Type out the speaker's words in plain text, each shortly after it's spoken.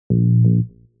Hello,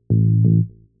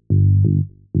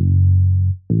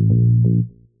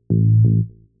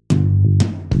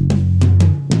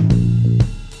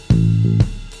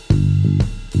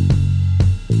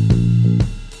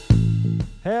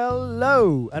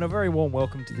 and a very warm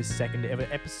welcome to this second ever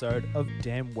episode of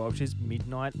Dan Welsh's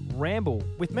Midnight Ramble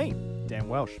with me, Dan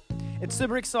Welsh. It's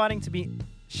super exciting to be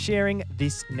sharing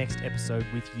this next episode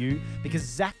with you because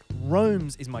Zach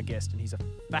Romes is my guest, and he's a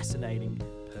fascinating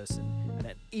person and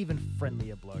an even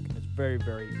friendlier bloke, and it's very,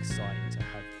 very exciting to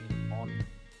have him on.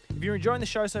 If you're enjoying the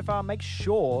show so far, make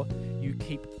sure you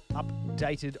keep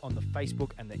updated on the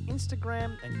Facebook and the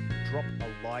Instagram, and you drop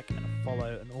a like and a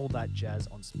follow and all that jazz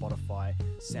on Spotify,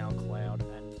 SoundCloud,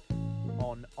 and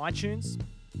on iTunes.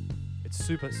 It's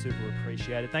super, super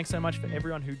appreciated. Thanks so much for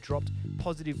everyone who dropped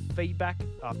positive feedback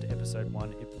after episode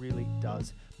 1. It really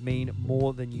does mean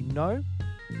more than you know,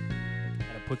 and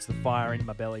it puts the fire in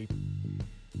my belly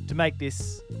to make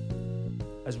this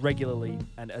as regularly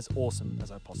and as awesome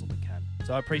as I possibly can.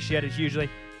 So I appreciate it hugely.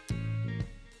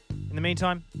 In the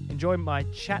meantime, enjoy my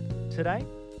chat today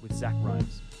with Zach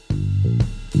Romes.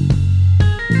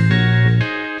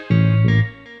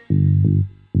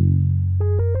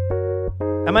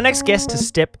 And my next guest to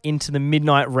step into the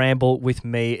Midnight Ramble with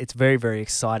me, it's very, very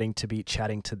exciting to be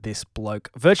chatting to this bloke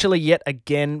virtually yet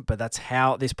again, but that's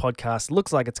how this podcast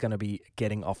looks like it's going to be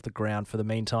getting off the ground for the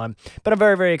meantime. But I'm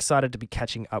very, very excited to be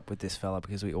catching up with this fella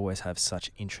because we always have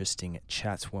such interesting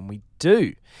chats when we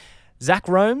do. Zach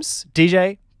Romes,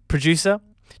 DJ, producer.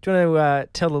 Do you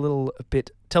want to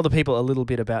tell the people a little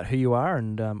bit about who you are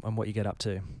and what you get up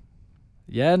to?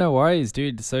 Yeah, no worries,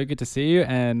 dude. So good to see you.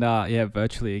 And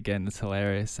virtually again, it's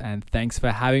hilarious. And thanks for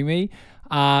having me.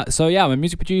 I'm a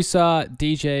music producer,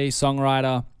 DJ,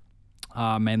 songwriter,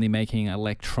 mainly making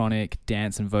electronic,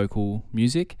 dance and vocal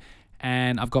music.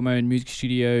 And I've got my own music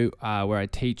studio where I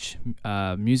teach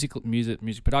music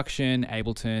production,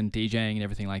 Ableton, DJing and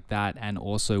everything like that, and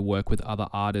also work with other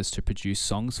artists to produce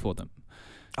songs for them.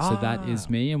 So that is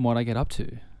me and what I get up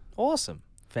to. Awesome.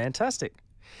 Fantastic.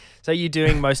 So you're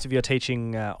doing most of your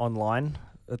teaching online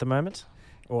at the moment?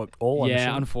 Or all?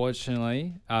 Yeah,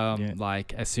 unfortunately.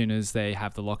 Like as soon as they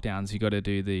have the lockdowns, you got to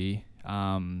do the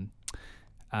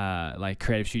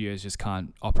creative studios just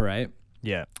can't operate.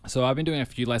 Yeah. So I've been doing a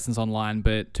few lessons online,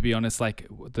 but to be honest, like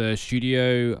the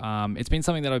studio, it's been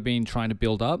something that I've been trying to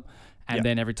build up. And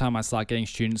then every time I start getting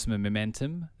students some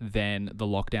momentum, then the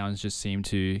lockdowns just seem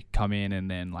to come in,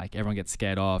 and then like everyone gets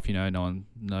scared off, no one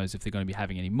knows if they're going to be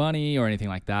having any money or anything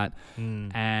like that.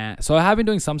 And so I have been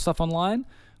doing some stuff online,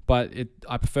 but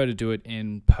I prefer to do it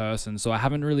in person. So I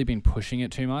haven't really been pushing it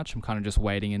too much. I'm kind of just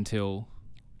waiting until,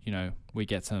 we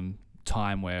get some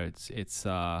time where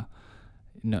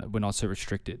we're not so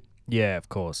restricted. Yeah, of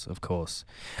course.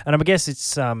 And I guess it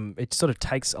sort of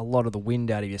takes a lot of the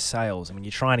wind out of your sails. I mean,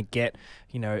 you're trying to get,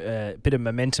 a bit of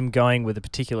momentum going with a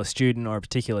particular student or a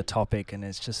particular topic, and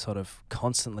it's just sort of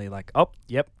constantly like, oh,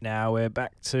 yep, now we're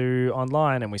back to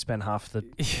online, and we spend half the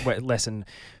lesson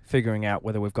figuring out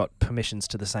whether we've got permissions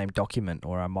to the same document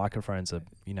or our microphones are,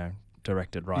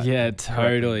 directed right. Yeah,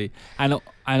 totally. And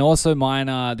also mine,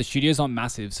 the studio's not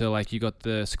massive, so like you got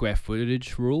the square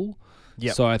footage rule.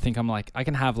 Yep. So I think I'm like, I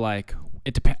can have like,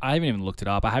 it depends. I haven't even looked it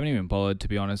up. I haven't even bothered, to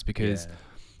be honest, because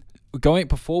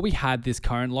before we had this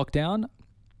current lockdown,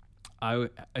 I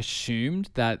assumed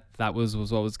that was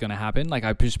what was going to happen. Like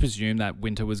I just presumed that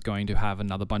winter was going to have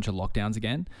another bunch of lockdowns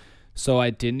again. So I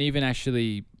didn't even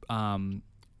actually, I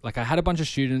had a bunch of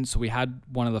students. We had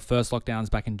one of the first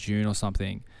lockdowns back in June or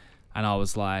something. And I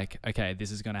was like, okay, this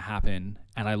is going to happen.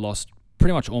 And I lost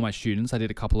pretty much all my students. I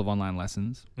did a couple of online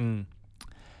lessons.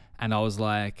 And I was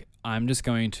like, I'm just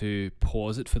going to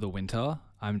pause it for the winter.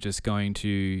 I'm just going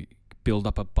to build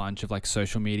up a bunch of like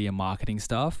social media marketing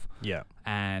stuff. Yeah.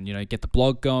 And, get the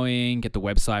blog going, get the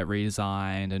website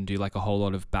redesigned, and do like a whole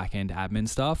lot of back-end admin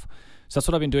stuff. So that's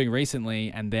what I've been doing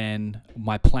recently. And then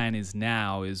my plan is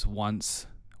once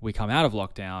we come out of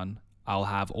lockdown, I'll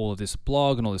have all of this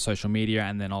blog and all this social media,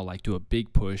 and then I'll like do a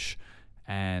big push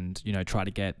and, try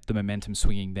to get the momentum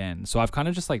swinging then. So I've kind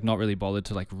of just like not really bothered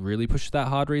to like really push that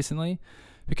hard recently,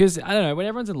 because I don't know, when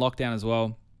everyone's in lockdown as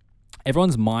well,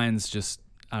 everyone's minds just,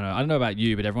 I don't know about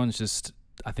you, but everyone's just,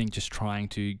 I think, just trying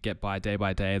to get by day.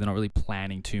 They're not really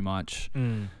planning too much.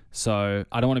 So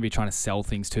I don't want to be trying to sell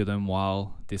things to them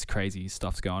while this crazy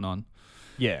stuff's going on.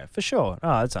 Yeah, for sure.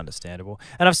 Oh, that's understandable.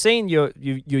 And I've seen you're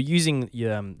using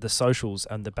the socials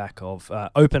on the back of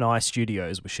Open Eye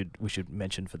Studios. We should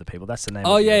mention for the people. That's the name.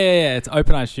 Oh yeah. It's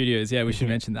Open Eye Studios. Yeah, we should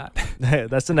mention that.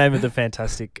 That's the name of the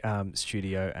fantastic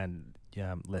studio and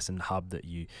lesson hub that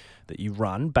you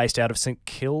run, based out of St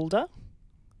Kilda.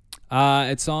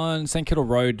 It's on St Kilda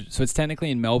Road, so it's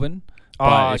technically in Melbourne,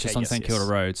 but Oh, it's just okay, on yes, St yes.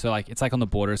 Kilda Road. So like it's like on the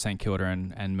border of St Kilda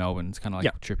and Melbourne. It's kind of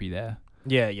like trippy there.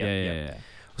 Yeah.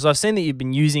 So I've seen that you've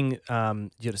been using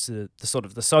just the sort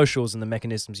of the socials and the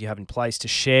mechanisms you have in place to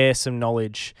share some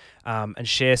knowledge and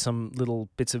share some little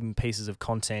bits and pieces of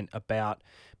content about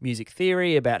music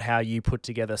theory, about how you put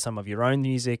together some of your own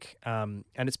music. And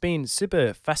it's been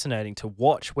super fascinating to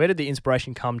watch. Where did the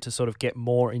inspiration come to sort of get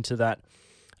more into that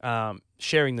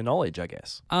sharing the knowledge, I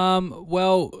guess?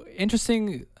 Well,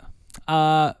 interesting.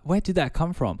 Where did that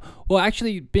come from? Well,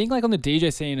 actually, being like on the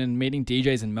DJ scene and meeting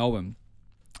DJs in Melbourne,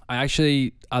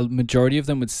 a majority of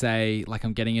them would say like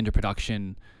I'm getting into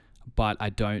production, but I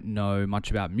don't know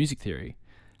much about music theory.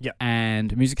 Yeah.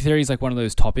 And music theory is like one of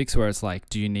those topics where it's like,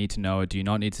 do you need to know it? Do you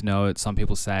not need to know it? Some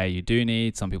people say you do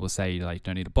need, some people say you like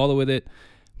don't need to bother with it.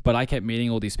 But I kept meeting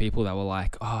all these people that were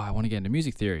like, oh, I want to get into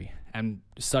music theory. And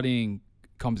studying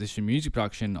composition music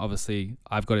production, obviously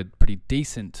I've got a pretty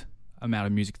decent amount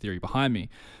of music theory behind me.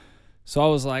 So I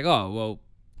was like, oh, well,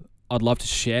 I'd love to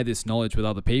share this knowledge with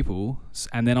other people.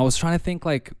 And then I was trying to think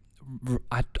like,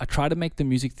 I try to make the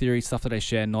music theory stuff that I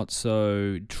share not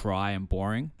so dry and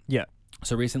boring. Yeah.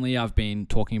 So recently I've been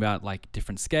talking about like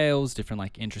different scales, different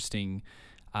like interesting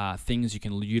things you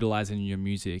can utilize in your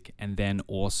music, and then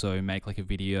also make like a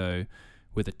video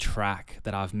with a track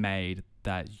that I've made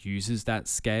that uses that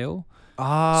scale.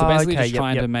 So basically just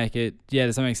trying to make it,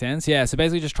 does that make sense? Yeah, so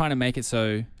basically just trying to make it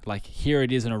so like here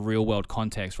it is in a real world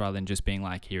context rather than just being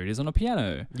like here it is on a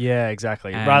piano. Yeah,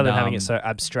 exactly. And, rather than having it so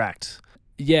abstract.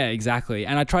 Yeah, exactly.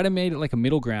 And I try to make it like a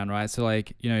middle ground, right? So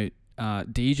like, you know, a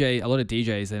lot of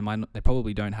DJs, they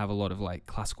probably don't have a lot of like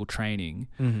classical training.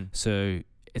 Mm-hmm. So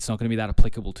it's not going to be that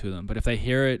applicable to them. But if they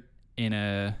hear it in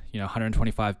a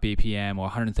 125 BPM or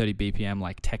 130 BPM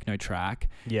like techno track,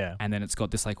 and then it's got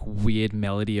this like weird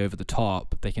melody over the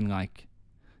top, they can like,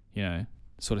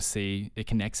 sort of see it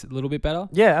connects a little bit better.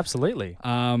 Yeah, absolutely.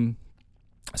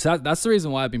 So that's the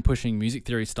reason why I've been pushing music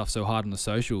theory stuff so hard on the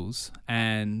socials,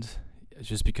 and it's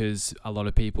just because a lot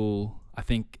of people, I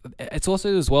think it's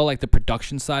also as well like the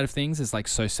production side of things is like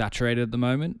so saturated at the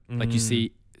moment. Like you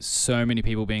see so many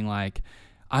people being like,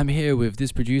 I'm here with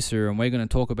this producer and we're going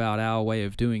to talk about our way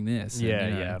of doing this.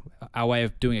 Our way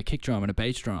of doing a kick drum and a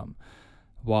bass drum.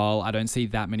 While I don't see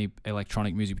that many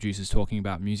electronic music producers talking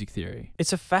about music theory.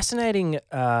 It's a fascinating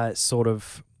sort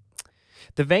of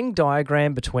the Venn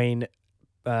diagram between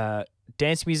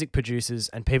dance music producers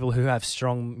and people who have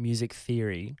strong music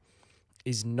theory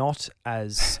is not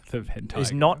as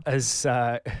it's not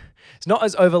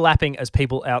as overlapping as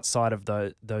people outside of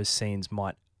those scenes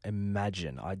might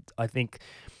imagine. I think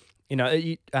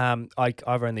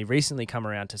I've only recently come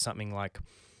around to something like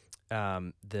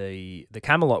the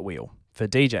Camelot wheel for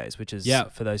DJs, which is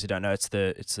for those who don't know,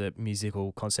 it's a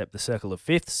musical concept, the circle of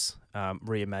fifths,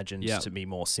 reimagined to be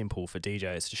more simple for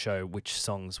DJs to show which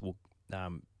songs will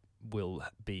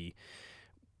be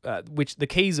which the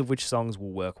keys of which songs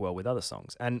will work well with other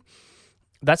songs. And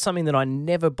that's something that I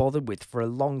never bothered with for a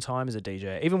long time as a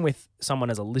DJ, even with someone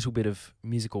as a little bit of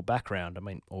musical background. I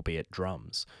mean, albeit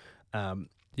drums. I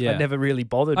never really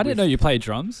bothered. I didn't know you played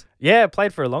drums. Yeah, I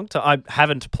played for a long time. I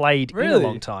haven't played really? In a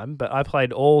long time, but I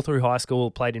played all through high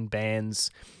school, played in bands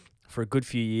for a good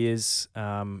few years.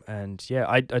 And yeah,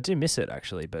 I do miss it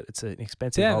actually, but it's an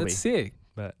expensive hobby. Yeah, that's sick.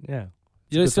 But yeah.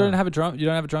 You still don't have a drum? You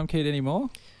don't have a drum kit anymore?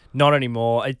 Not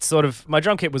anymore. It's sort of, my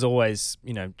drum kit was always,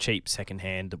 cheap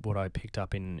secondhand, what I picked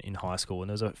up in high school, and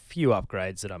there was a few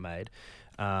upgrades that I made.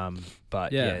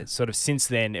 But yeah, sort of since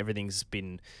then, everything's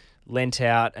been lent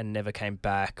out and never came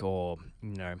back, or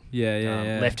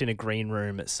left in a green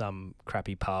room at some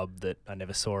crappy pub that I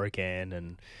never saw again.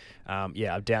 And I'm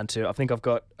down to, I think I've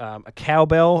got a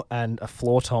cowbell and a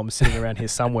floor tom sitting around here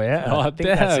somewhere. I think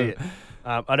that's it.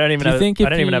 I don't even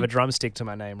have a drumstick to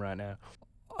my name right now.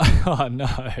 Oh no!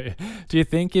 Do you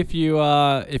think if you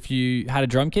had a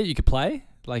drum kit you could play?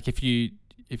 Like if you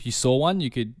saw one,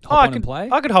 you could hop on and play?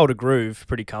 I could hold a groove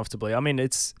pretty comfortably. I mean,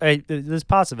 there's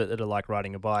parts of it that are like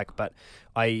riding a bike, but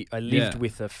I lived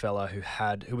with a fella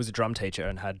who was a drum teacher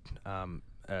and had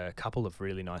a couple of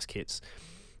really nice kits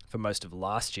for most of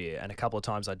last year, and a couple of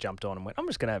times I jumped on and went, I'm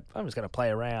just gonna play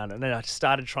around, and then I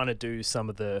started trying to do some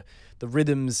of the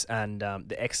rhythms and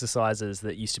the exercises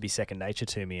that used to be second nature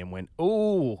to me, and went,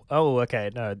 oh, okay,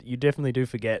 no, you definitely do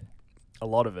forget a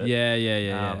lot of it.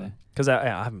 Yeah. Because I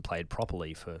haven't played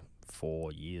properly for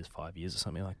 5 years or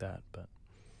something like that,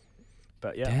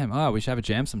 but yeah. Damn, we should have a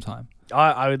jam sometime.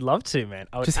 I would love to, man.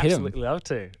 I would just absolutely love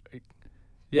to.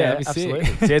 Yeah,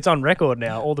 absolutely. See, it's on record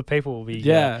now. All the people will be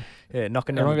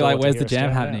knocking down the door. Like, where's the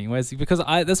jam happening? Because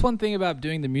that's one thing about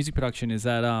doing the music production is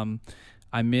that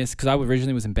because I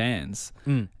originally was in bands,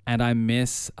 Mm. and I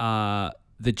miss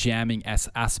the jamming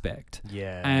aspect.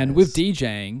 Yeah. And with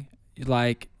DJing,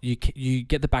 like you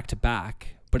get the back to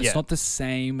back, but it's not the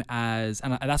same as,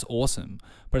 and that's awesome.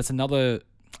 But it's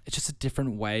just a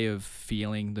different way of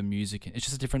feeling the music. It's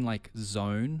just a different like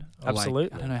zone. Absolutely.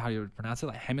 Like, I don't know how you would pronounce it.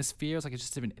 Like hemispheres. Like it's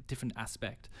just a different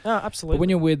aspect. No, absolutely. But when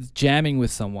you're jamming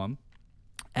with someone,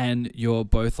 and you're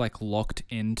both like locked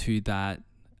into that,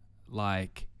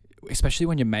 like especially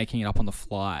when you're making it up on the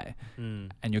fly,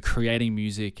 and you're creating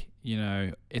music, you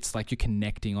know, it's like you're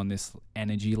connecting on this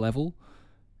energy level,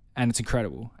 and it's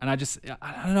incredible. And I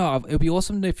don't know. It would be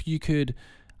awesome if you could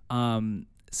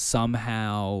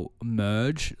somehow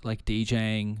merge like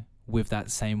DJing with that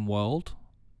same world.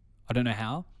 I don't know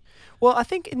how. Well, I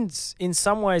think in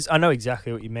some ways I know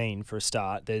exactly what you mean. For a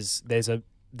start, there's a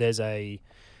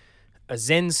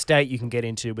zen state you can get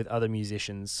into with other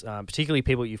musicians, particularly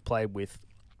people you've played with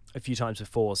a few times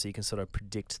before, so you can sort of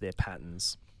predict their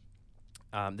patterns.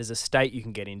 There's a state you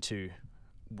can get into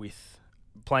with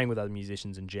playing with other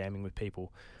musicians and jamming with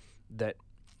people that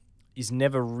is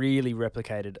never really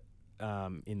replicated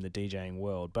in the DJing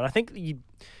world. But I think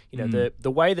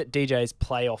the way that DJs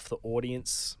play off the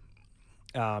audience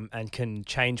and can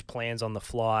change plans on the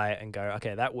fly and go,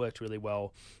 okay, that worked really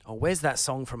well. Oh, where's that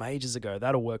song from ages ago?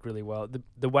 That'll work really well.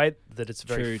 The way that it's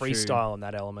very freestyle in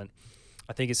that element,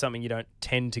 I think is something you don't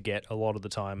tend to get a lot of the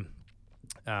time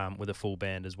with a full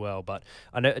band as well. But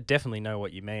I definitely know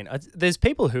what you mean. There's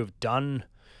people who have done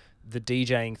the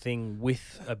DJing thing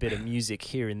with a bit of music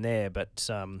here and there, but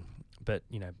I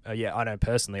know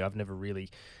personally I've never really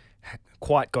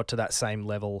quite got to that same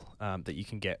level that you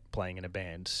can get playing in a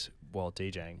band while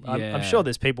DJing. I'm sure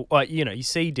there's people, you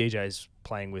see DJs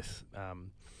playing with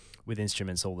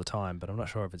instruments all the time, but I'm not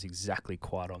sure if it's exactly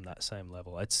quite on that same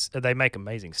level. They make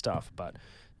amazing stuff, but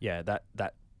yeah, that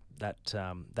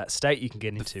state you can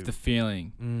get into. The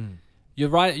feeling. You're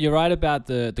right about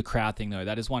the crowd thing though.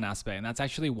 That is one aspect, and that's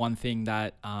actually one thing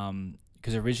that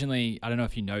because originally, I don't know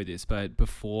if you know this, but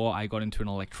before I got into an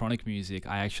electronic music,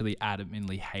 I actually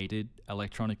adamantly hated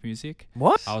electronic music.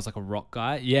 What? I was like a rock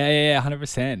guy. Yeah,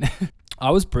 100%. I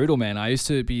was brutal, man. I used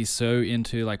to be so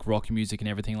into like rock music and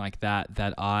everything like that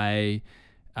I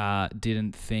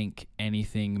didn't think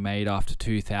anything made after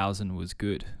 2000 was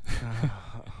good.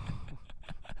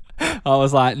 I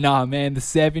was like, nah, man, the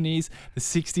 70s, the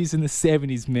 60s and the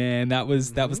 70s, man, that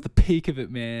was the peak of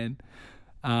it, man.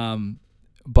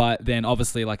 But then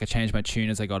obviously like I changed my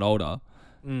tune as I got older,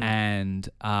 and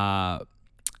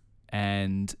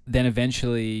then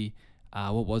eventually,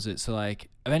 what was it? So like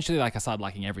eventually like I started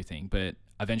liking everything, but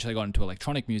eventually I got into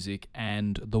electronic music,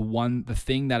 and the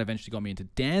thing that eventually got me into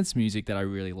dance music that I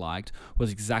really liked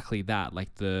was exactly that,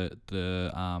 like the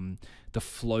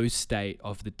flow state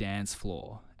of the dance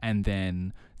floor, and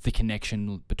then the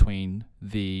connection between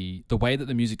the way that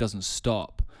the music doesn't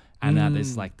stop. And that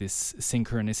there's like this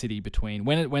synchronicity between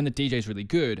when the DJ's really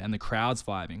good and the crowd's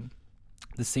vibing,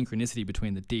 the synchronicity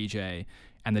between the DJ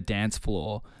and the dance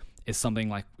floor is something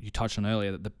like you touched on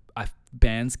earlier that the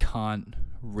bands can't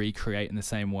recreate in the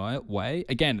same way.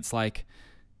 Again, it's like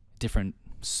different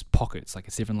pockets, like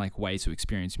it's different like ways to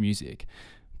experience music,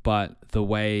 but the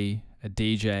way a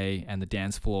DJ and the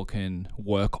dance floor can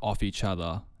work off each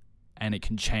other and it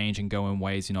can change and go in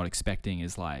ways you're not expecting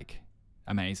is like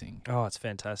amazing. Oh, it's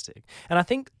fantastic. And I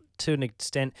think to an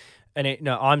extent,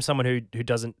 I'm someone who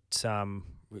doesn't,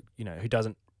 who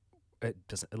doesn't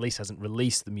at least hasn't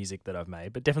released the music that I've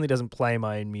made, but definitely doesn't play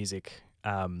my own music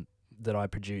that I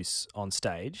produce on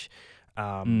stage.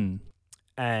 And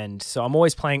so I'm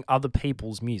always playing other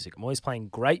people's music. I'm always playing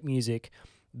great music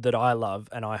that I love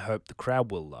and I hope the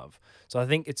crowd will love. So I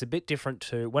think it's a bit different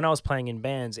to when I was playing in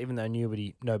bands, even though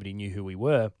nobody knew who we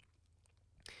were.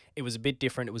 It was a bit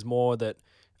different. It was more that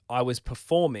I was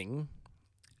performing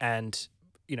and,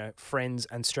 friends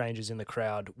and strangers in the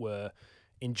crowd were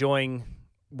enjoying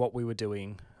what we were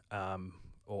doing,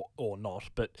 or not,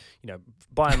 but,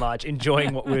 by and large,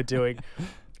 enjoying what we were doing.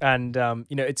 And,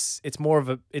 it's more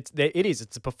of it's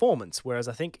a performance. Whereas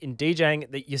I think in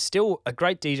DJing, that you're still, a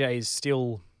great DJ is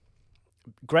still,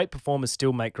 great performers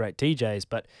still make great DJs.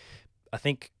 But I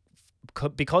think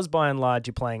because by and large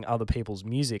you're playing other people's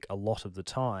music a lot of the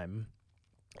time,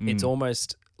 it's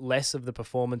almost less of the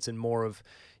performance and more of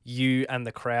you and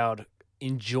the crowd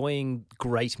enjoying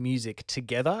great music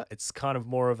together. It's kind of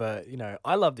more of a,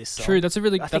 I love this song. True, that's a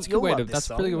really good way to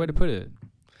put it.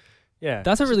 Yeah.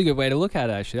 That's a really good way to look at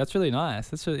it, actually. That's really nice.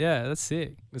 That's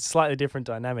sick. It's a slightly different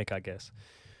dynamic, I guess.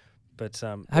 But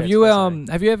have you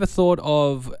ever thought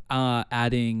of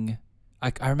adding,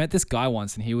 I met this guy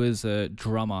once and he was a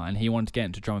drummer and he wanted to get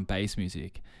into drum and bass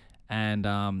music, and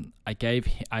I gave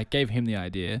him the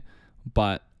idea,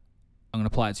 but I'm gonna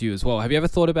apply it to you as well. Have you ever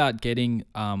thought about getting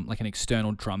like an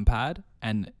external drum pad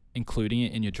and including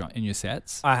it in your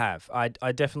sets? I have.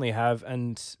 I definitely have,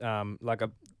 and like I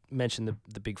mentioned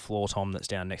the big floor tom that's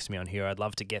down next to me on here. I'd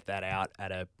love to get that out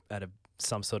at a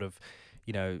some sort of,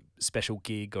 you know, special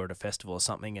gig or at a festival or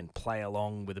something, and play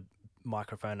along with a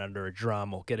microphone under a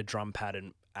drum, or get a drum pad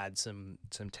and add some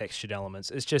textured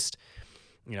elements. It's just,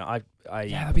 you know, Yeah,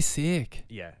 that'd be sick.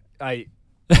 yeah, I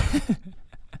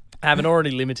have an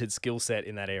already limited skill set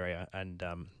in that area, and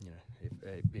you know,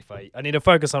 if I need to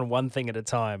focus on one thing at a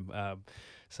time,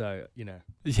 so you know.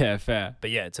 Yeah, fair. But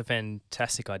yeah, it's a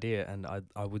fantastic idea, and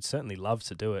I would certainly love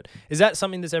to do it. Is that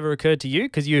something that's ever occurred to you?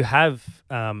 Because you have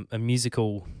that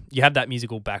musical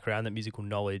background, that musical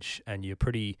knowledge, and you're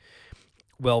pretty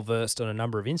well versed on a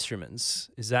number of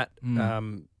instruments. Is that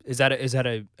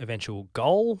a eventual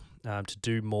goal to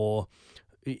do more,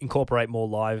 incorporate more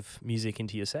live music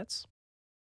into your sets?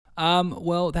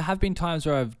 Well, there have been times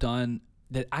where I've done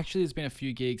that. Actually, there's been a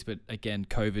few gigs, but again,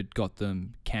 COVID got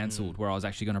them cancelled. Where I was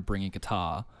actually going to bring a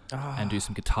guitar and do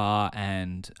some guitar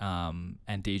and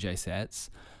DJ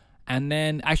sets. And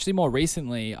then, actually, more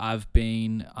recently, I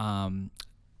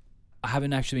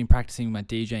haven't actually been practicing my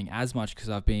DJing as much because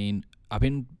I've been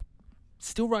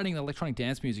still writing electronic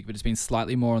dance music, but it's been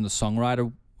slightly more on the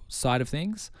songwriter side of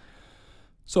things.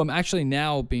 So I'm actually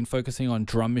now been focusing on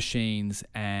drum machines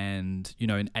and, you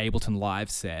know, an Ableton Live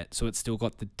set. So it's still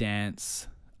got the dance.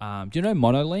 Do you know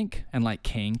Monolink and like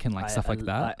Kink and like stuff like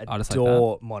that? I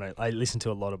adore Mono. I listen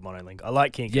to a lot of Monolink. I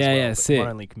like Kink as well, but sick.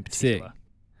 Monolink in particular. Sick.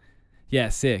 Yeah,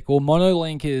 sick. Well,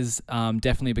 Monolink is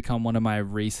definitely become one of my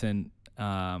recent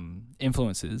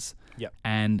influences. Yep.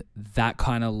 And that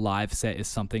kind of live set is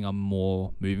something I'm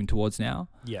more moving towards now.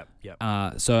 Yep.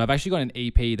 So I've actually got an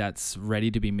EP that's ready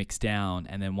to be mixed down,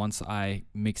 and then once I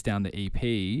mix down the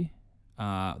EP,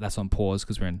 that's on pause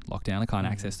because we're in lockdown. I can't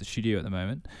access the studio at the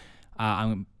moment.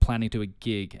 I'm planning to do a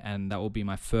gig, and that will be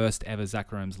my first ever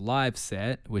Zach Rome's live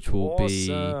set, which will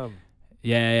be...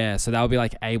 Yeah. So that will be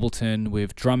like Ableton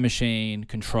with drum machine,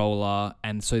 controller.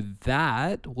 And so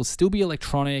that will still be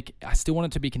electronic. I still want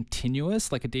it to be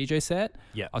continuous, like a DJ set.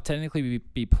 Yeah. I'll technically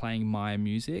be playing my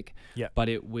music. Yeah. But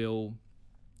it will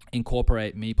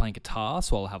incorporate me playing guitar.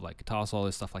 So I'll have like guitar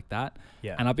solos, stuff like that.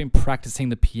 Yeah. And I've been practicing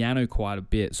the piano quite a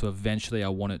bit. So eventually I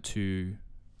want it to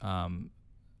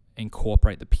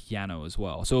incorporate the piano as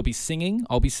well. So it'll be singing.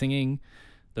 I'll be singing.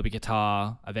 There'll be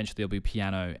guitar, eventually there'll be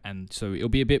piano, and so it'll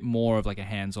be a bit more of like a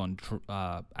hands-on,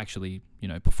 actually, you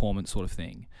know, performance sort of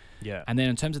thing. Yeah. And then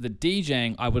in terms of the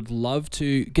DJing, I would love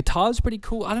to. Guitar's pretty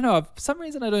cool. I don't know. For some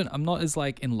reason, I'm not as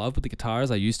like in love with the guitar as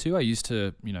I used to. I used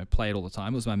to, you know, play it all the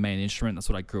time. It was my main instrument. That's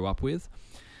what I grew up with.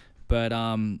 But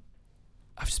I've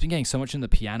just been getting so much in the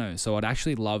piano, so I'd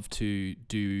actually love to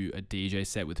do a DJ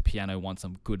set with the piano once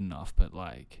I'm good enough. But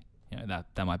like, you know,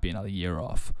 that might be another year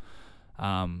off.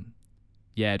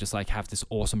 Yeah, just like have this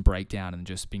awesome breakdown and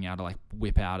just being able to like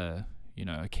whip out a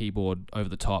keyboard over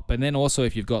the top. But then also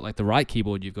if you've got like the right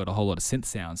keyboard, you've got a whole lot of synth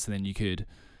sounds. So then you could,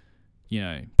 you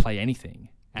know, play anything,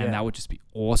 and that would just be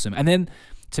awesome. And then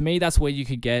to me, that's where you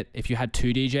could get, if you had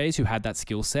two DJs who had that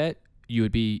skill set, you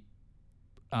would be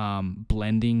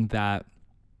blending the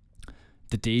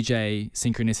DJ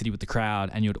synchronicity with the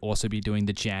crowd, and you would also be doing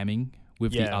the jamming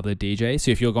with the other DJ.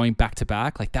 So if you're going back to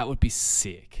back, like that would be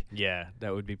sick. Yeah,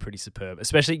 that would be pretty superb.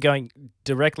 Especially going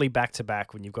directly back to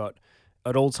back when you've got,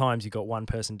 at all times, you've got one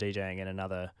person DJing and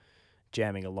another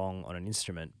jamming along on an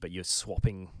instrument, but you're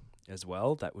swapping as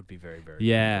well. That would be very, very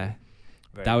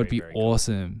cool. That would be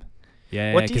awesome. Cool.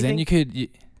 Yeah, because then you could...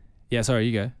 yeah, sorry,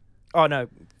 you go. Oh, no,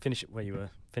 finish it where you were.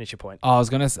 Finish your point. Oh, I was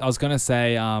gonna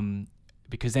say,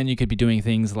 because then you could be doing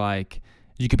things like,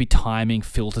 you could be timing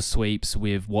filter sweeps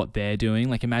with what they're doing.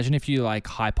 Like imagine if you like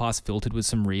high pass filtered with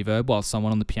some reverb while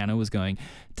someone on the piano was going,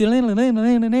 then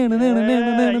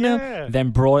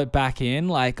brought it back in.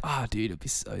 Like, oh dude, it'd be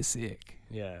so sick.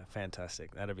 Yeah,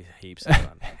 fantastic. That'd be heaps of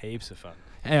fun. Heaps of fun.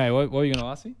 Anyway, what were you going to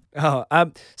ask me?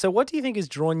 So what do you think has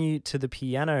drawn you to the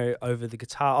piano over the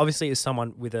guitar? Obviously, as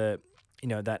someone with a, you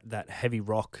know, that heavy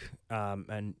rock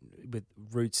and with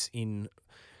roots in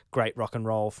great rock and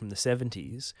roll from the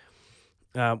 70s.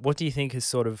 What do you think has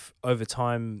sort of over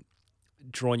time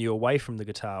drawn you away from the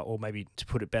guitar, or maybe to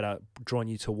put it better, drawn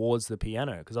you towards the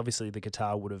piano? Because obviously the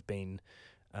guitar would have been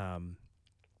an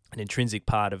intrinsic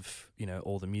part of, you know,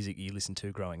 all the music you listened to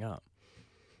growing up.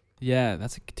 Yeah,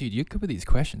 dude, you're good with these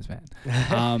questions, man.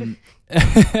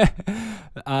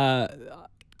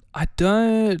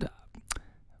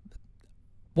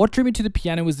 What drew me to the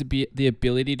piano was the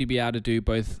ability to be able to do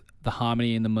both the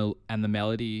harmony and the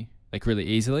melody like really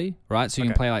easily, right? So you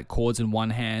can Okay. play like chords in one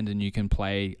hand and you can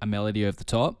play a melody over the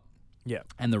top. Yeah.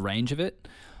 And the range of it.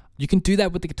 You can do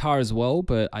that with the guitar as well,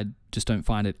 but I just don't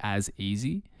find it as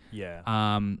easy. Yeah.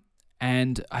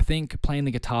 And I think playing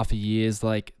the guitar for years,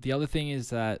 like the other thing is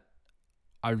that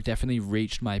I definitely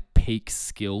reached my peak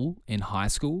skill in high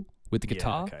school with the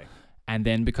guitar. Okay. And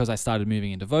then because I started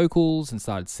moving into vocals and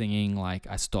started singing, like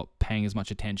I stopped paying as much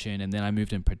attention. And then I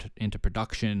moved into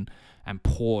production and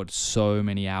poured so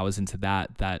many hours into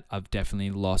that I've definitely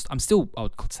lost. I'm still, I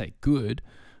would say, good,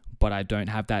 but I don't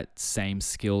have that same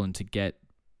skill. And to get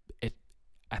it,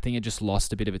 I think it just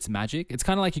lost a bit of its magic. It's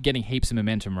kind of like you're getting heaps of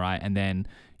momentum, right? And then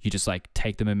you just like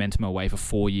take the momentum away for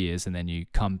 4 years and then you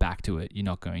come back to it. You're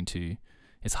not going to,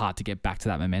 it's hard to get back to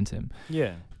that momentum.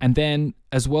 Yeah. And then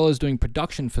as well as doing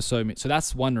production for so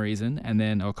that's one reason, and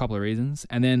then, or a couple of reasons.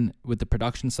 And then with the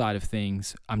production side of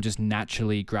things, I'm just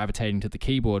naturally gravitating to the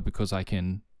keyboard because I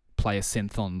can play a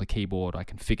synth on the keyboard. I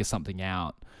can figure something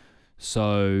out.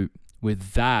 So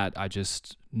with that, I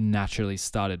just naturally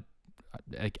started,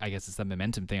 I guess it's the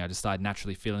momentum thing. I just started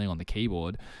naturally feeling on the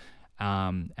keyboard.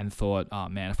 And thought, oh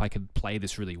man, if I could play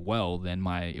this really well, then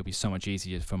it'll be so much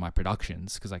easier for my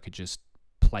productions because I could just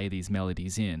play these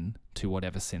melodies in to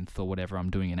whatever synth or whatever I'm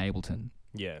doing in Ableton.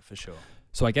 Yeah, for sure.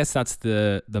 So I guess that's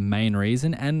the main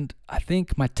reason. And I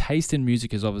think my taste in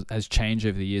music has changed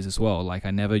over the years as well. Like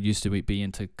I never used to be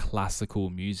into classical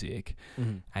music,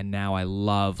 and now I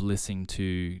love listening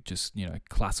to just,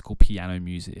 classical piano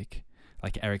music,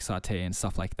 like Eric Satie and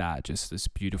stuff like that. Just this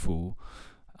beautiful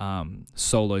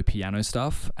solo piano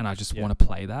stuff, and I just want to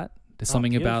play that. There's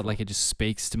something about like it just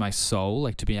speaks to my soul,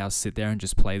 like to be able to sit there and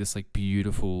just play this like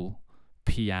beautiful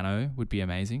piano would be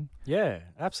amazing. Yeah,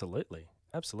 absolutely.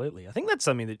 Absolutely. I think that's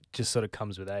something that just sort of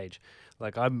comes with age.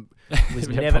 Like I've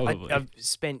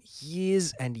spent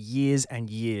years and years and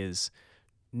years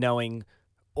knowing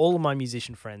all of my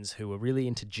musician friends who were really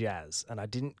into jazz, and I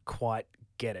didn't quite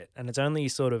get it. And it's only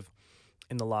sort of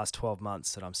in the last 12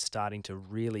 months that I'm starting to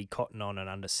really cotton on and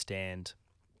understand,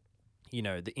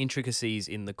 the intricacies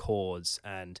in the chords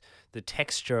and the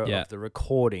texture of the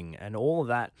recording, and all of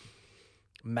that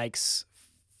makes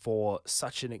for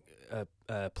such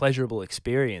a pleasurable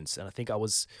experience. And I think I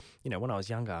was, when I was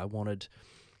younger, I wanted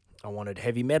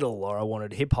heavy metal, or I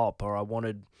wanted hip hop, or I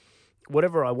wanted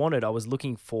whatever I wanted. I was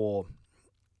looking for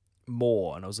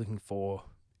more, and I was looking for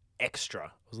extra.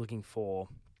 I was looking for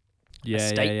a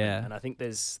statement. And I think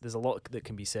there's a lot that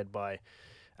can be said by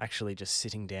actually just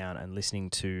sitting down and listening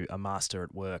to a master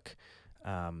at work,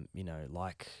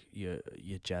 like your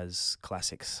jazz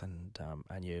classics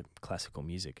and your classical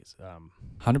music.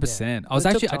 100%.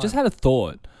 I just had a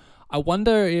thought. I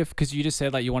wonder if, because you just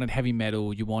said like you wanted heavy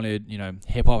metal, you wanted,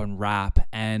 hip hop and rap,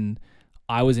 and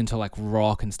I was into like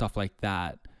rock and stuff like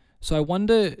that. So I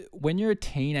wonder, when you're a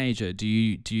teenager, do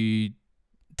you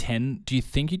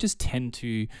think you just tend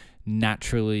to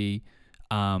naturally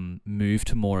move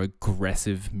to more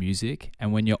aggressive music,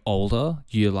 and when you're older,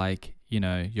 you're like,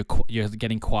 you're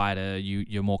getting quieter,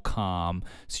 you're more calm,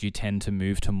 so you tend to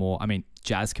move to more, I mean,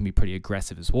 jazz can be pretty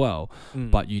aggressive as well,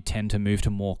 but you tend to move to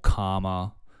more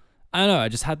calmer. I don't know, I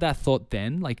just had that thought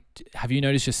then. Like, have you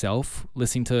noticed yourself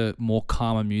listening to more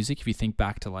calmer music if you think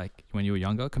back to like when you were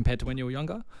younger compared to when you were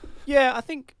younger? Yeah, I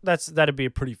think that'd be a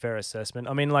pretty fair assessment.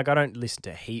 I mean, like, I don't listen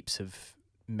to heaps of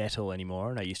metal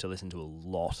anymore, and I used to listen to a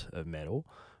lot of metal.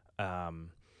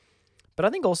 But I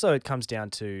think also it comes down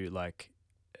to like,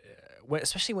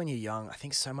 especially when you're young, I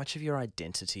think so much of your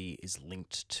identity is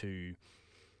linked to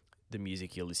the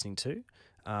music you're listening to,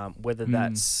 whether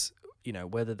that's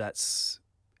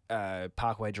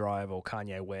Parkway Drive or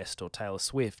Kanye West or Taylor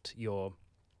Swift.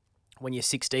 When you're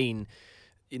 16,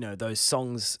 those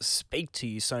songs speak to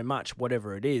you so much,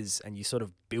 whatever it is, and you sort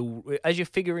of build as you're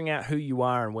figuring out who you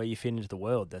are and where you fit into the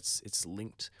world. It's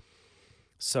linked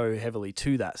so heavily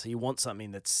to that. So you want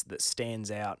something that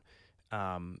stands out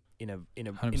in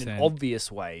an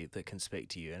obvious way that can speak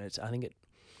to you, and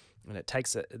it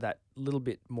takes that little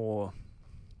bit more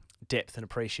depth and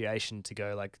appreciation to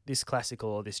go like this classical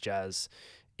or this jazz.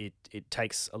 It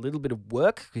takes a little bit of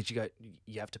work because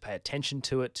you have to pay attention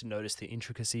to it to notice the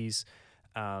intricacies.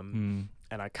 And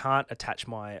I can't attach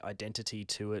my identity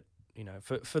to it,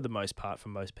 for the most part, for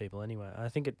most people anyway. I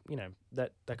think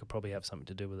that could probably have something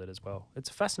to do with it as well.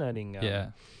 It's a fascinating,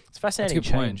 it's a fascinating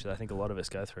change that I think a lot of us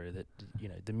go through. That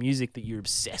the music that you're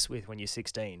obsessed with when you're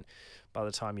 16, by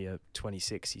the time you're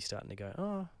 26, you're starting to go,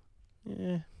 oh,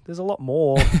 yeah, there's a lot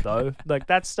more though. Like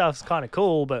that stuff's kind of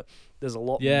cool, but there's a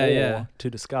lot more to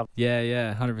discover.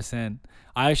 Yeah, 100%.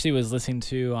 I actually was listening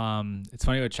to it's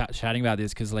funny we're chatting about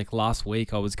this because like last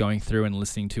week I was going through and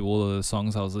listening to all of the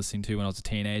songs I was listening to when I was a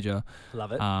teenager.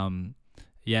 Love it.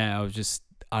 Yeah, I was just,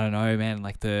 I don't know, man,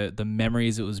 like the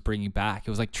memories it was bringing back. It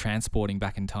was like transporting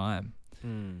back in time.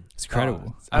 It's incredible.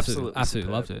 Oh, it's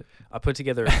absolutely loved it. I put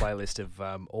together a playlist of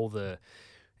a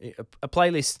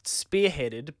playlist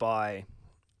spearheaded by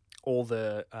all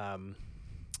the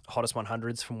hottest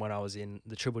 100s from when I was in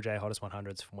the Triple J hottest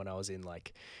 100s from when I was in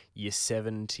like year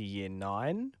 7 to year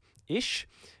 9 ish,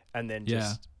 and then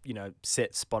just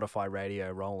set Spotify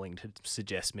radio rolling to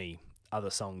suggest me other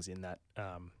songs in that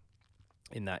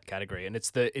category. And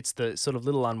it's the sort of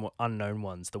little unknown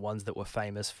ones, the ones that were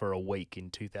famous for a week in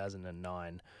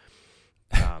 2009.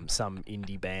 Some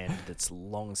indie band that's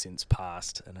long since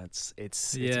passed, and it's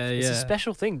a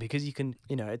special thing because you can,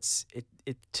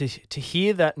 to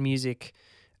hear that music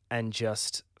and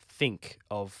just think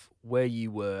of where you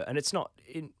were, and it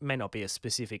may not be a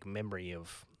specific memory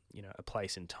of a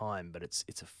place and time, but it's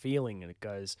a feeling, and it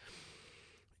goes,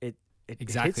 it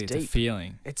exactly, hits it's deep. a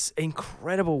feeling. It's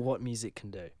incredible what music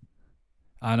can do.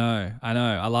 I know,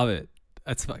 I love it.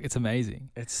 It's amazing.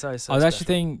 It's so I was actually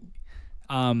thinking,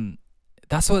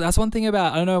 that's one thing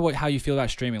about, I don't know how you feel about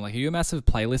streaming. Like, are you a massive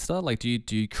playlister? Like, do you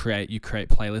create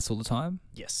playlists all the time?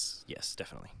 Yes,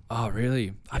 definitely. Oh, really?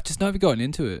 Yep. I've just never gotten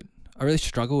into it. I really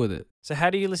struggle with it. So how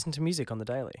do you listen to music on the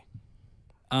daily?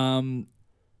 I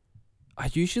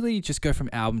usually just go from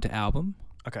album to album.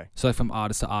 Okay. So from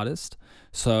artist to artist.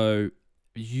 So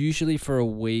usually for a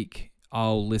week,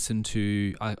 I'll listen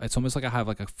to, it's almost like I have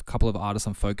like a couple of artists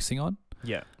I'm focusing on.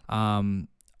 Yeah.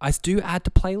 I do add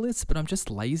to playlists, but I'm just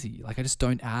lazy. Like, I just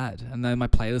don't add. And then my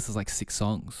playlist is like 6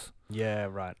 songs. Yeah,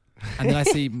 right. And then I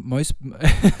see most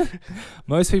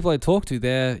people I talk to,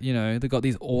 they've got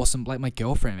these awesome, like my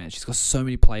girlfriend, man, she's got so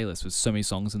many playlists with so many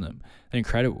songs in them. They're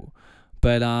incredible.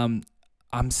 But I'm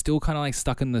still kind of like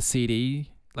stuck in the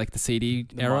CD, like the CD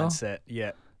era. Mindset,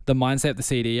 yeah. The mindset of the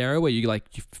CD era where you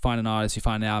find an artist, you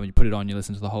find an album, you put it on, you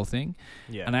listen to the whole thing.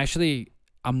 Yeah. And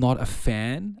I'm not a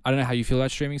fan. I don't know how you feel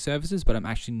about streaming services, but I'm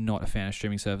actually not a fan of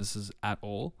streaming services at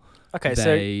all.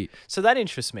 Okay, so that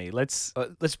interests me. Let's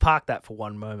park that for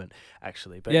one moment,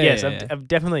 actually. But yes, I'm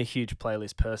definitely a huge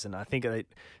playlist person. I think I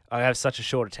have such a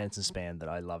short attention span that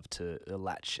I love to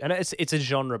latch, and it's a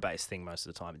genre based thing most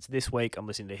of the time. It's this week I'm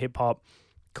listening to hip hop.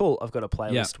 Cool, I've got a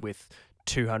playlist with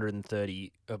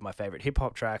 230 of my favorite hip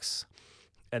hop tracks,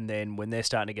 and then when they're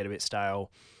starting to get a bit stale,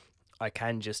 I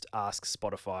can just ask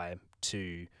Spotify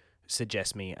to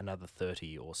suggest me another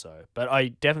 30 or so. But I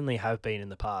definitely have been in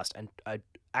the past, and I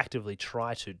actively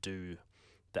try to do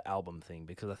the album thing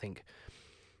because I think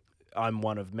I'm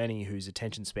one of many whose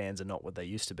attention spans are not what they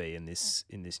used to be in this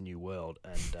new world.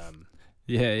 And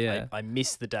I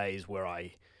miss the days where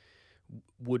I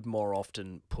would more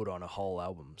often put on a whole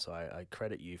album. So I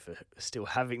credit you for still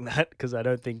having that, because I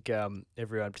don't think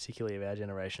everyone, particularly of our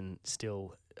generation,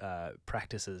 still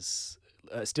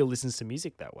still listens to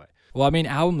music that way. Well, I mean,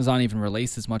 albums aren't even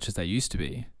released as much as they used to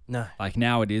be. No. Like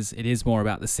now it is more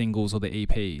about the singles or the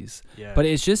EPs. Yeah. But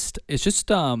it's just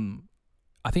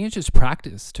I think it's just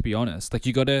practice, to be honest. Like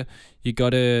you gotta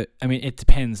I mean, it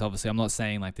depends, obviously. I'm not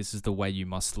saying like this is the way you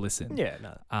must listen. Yeah,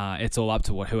 no. It's all up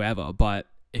to whoever, but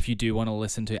if you do want to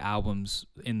listen to albums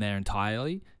in their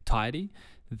entirety,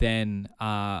 then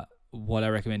what I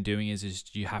recommend doing is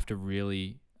you have to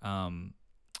really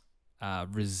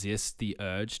resist the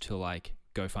urge to like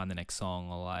go find the next song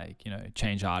or like,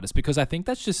 change artists, because I think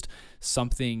that's just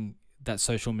something that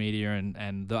social media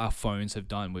and our phones have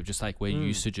done. We're just like, we're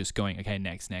used to just going, okay,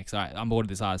 next. All right, I'm bored of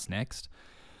this artist, next.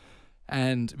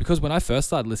 And because when I first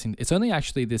started listening, it's only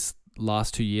actually this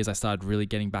last 2 years I started really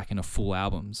getting back into full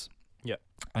albums. Yeah.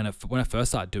 And when I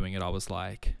first started doing it, I was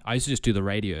like, I used to just do the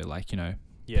radio, like,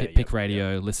 pick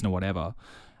radio, listen to whatever.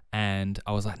 And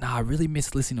I was like, nah, I really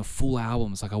miss listening to full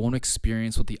albums. Like, I want to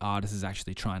experience what the artist is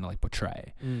actually trying to like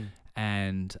portray.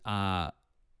 And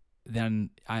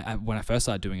then when I first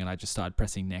started doing it, I just started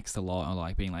pressing next a lot and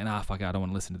like being like, nah, fuck it, I don't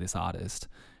want to listen to this artist.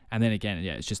 And then again,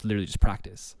 it's just literally just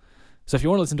practice. So if you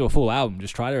want to listen to a full album,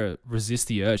 just try to resist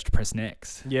the urge to press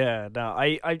next. Yeah, no,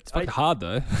 it's fucking hard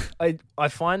though. I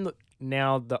find that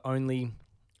now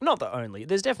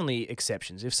there's definitely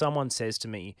exceptions. If someone says to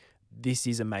me, this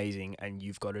is amazing and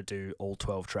you've got to do all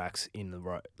 12 tracks in the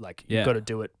row, like you've got to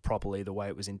do it properly the way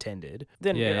it was intended,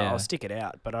 then I'll stick it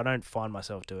out. But I don't find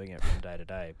myself doing it from day to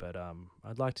day, but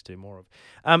I'd like to do more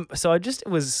of. So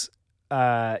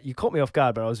you caught me off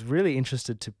guard, but I was really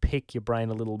interested to pick your brain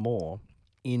a little more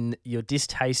in your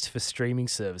distaste for streaming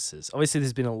services. Obviously,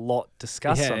 there's been a lot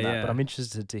discussed on that, but I'm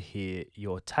interested to hear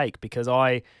your take because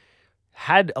I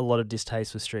had a lot of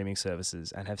distaste for streaming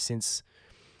services and have since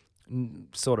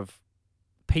sort of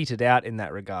petered out in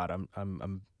that regard.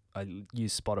 I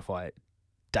use Spotify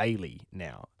daily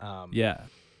now.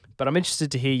 But I'm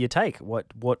interested to hear your take. What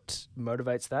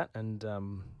motivates that? And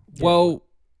I'll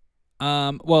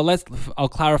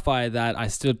clarify that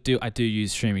I do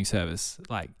use streaming service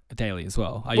like daily as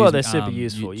well. They're super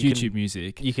useful. YouTube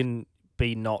Music. You can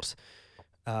be not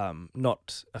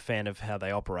a fan of how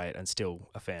they operate and still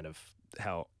a fan of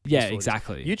how. Yeah,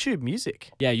 exactly. YouTube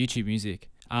Music. Yeah, YouTube Music.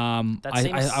 I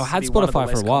had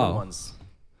Spotify for a while. Ones.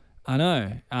 I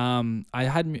know. I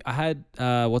had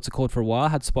what's it called for a while? I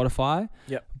had Spotify.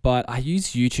 Yep. But I use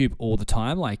YouTube all the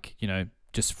time, like,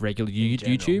 just regular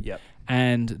YouTube. Yep.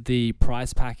 And the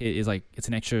price packet is like, it's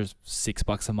an extra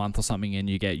 $6 a month or something, and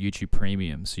you get YouTube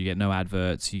Premium. So you get no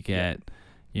adverts. You get,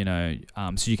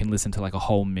 so you can listen to like a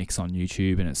whole mix on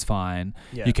YouTube and it's fine.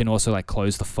 Yeah. You can also like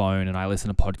close the phone, and I listen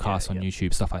to podcasts on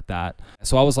YouTube, stuff like that.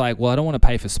 So I was like, well, I don't want to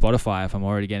pay for Spotify if I'm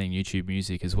already getting YouTube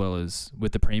Music as well as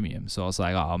with the premium. So I was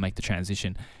like, I'll make the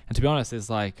transition. And to be honest,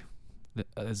 I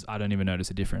don't even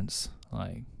notice a difference.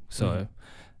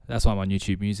 That's why I'm on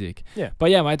YouTube Music. Yeah.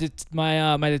 But yeah, my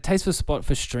taste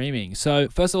for streaming. So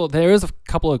first of all, there is a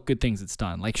couple of good things it's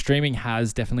done. Like, streaming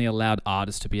has definitely allowed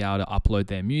artists to be able to upload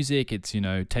their music. It's,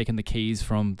 taken the keys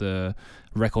from the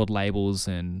record labels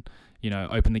and,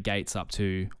 open the gates up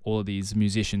to all of these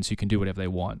musicians who can do whatever they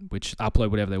want, which upload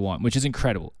whatever they want, which is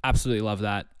incredible. Absolutely love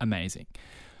that. Amazing.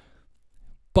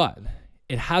 But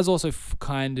it has also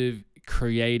kind of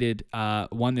created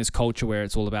this culture where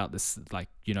it's all about this, like,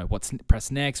 what's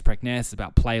press next, it's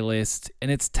about playlists,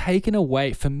 and it's taken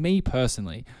away, for me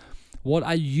personally, what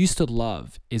I used to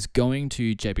love is going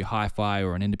to JB Hi-Fi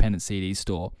or an independent CD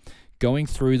store, going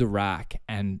through the rack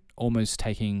and almost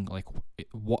taking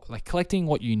collecting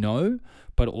what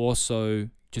but also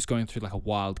just going through like a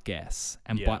wild guess.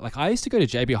 And I used to go to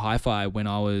JB Hi-Fi when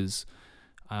I was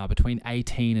between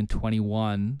 18 and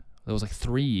 21. There was like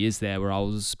 3 years there where I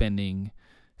was spending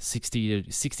 $60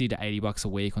 to $80 a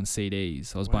week on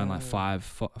CDs. I was buying like 4,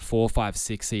 5,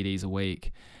 6 CDs a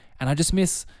week, and I just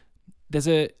miss. There's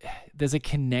a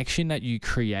connection that you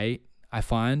create, I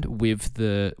find, with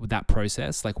that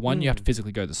process. Like, one, you have to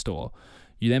physically go to the store.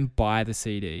 You then buy the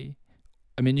CD.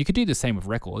 I mean, you could do the same with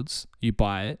records. You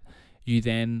buy it. You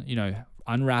then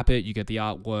unwrap it. You get the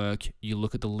artwork. You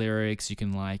look at the lyrics. You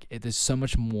can there's so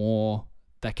much more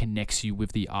that connects you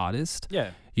with the artist.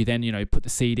 Yeah. You then, put the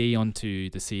CD onto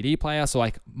the CD player. So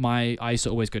I used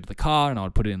to always go to the car and I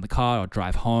would put it in the car. I'd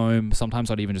drive home. Sometimes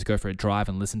I'd even just go for a drive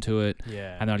and listen to it.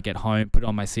 Yeah. And then I'd get home, put it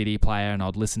on my CD player, and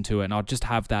I'd listen to it, and I'd just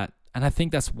have that. And I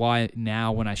think that's why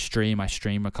now when I stream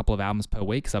a couple of albums per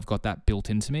week, because I've got that built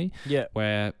into me. Yeah.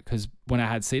 Because when I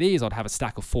had CDs, I'd have a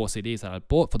stack of 4 CDs that I'd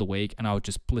bought for the week, and I would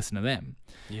just listen to them.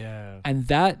 Yeah. And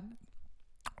that,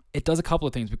 it does a couple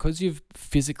of things. Because you've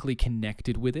physically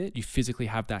connected with it, you physically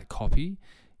have that copy,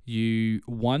 you,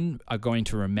 one, are going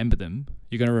to remember them.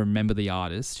 You're going to remember the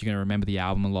artist. You're going to remember the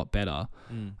album a lot better.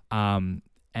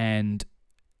 And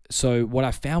so what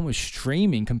I found with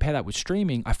streaming, compare that with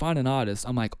streaming, I find an artist,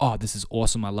 I'm like, oh, this is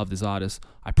awesome. I love this artist.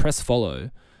 I press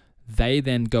follow. They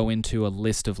then go into a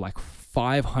list of like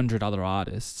 500 other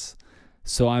artists.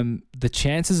 So the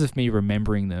chances of me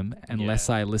remembering them, unless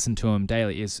I listen to them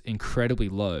daily, is incredibly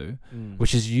low,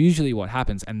 which is usually what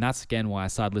happens. And that's, again, why I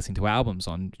started listening to albums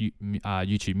on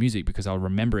YouTube Music, because I'll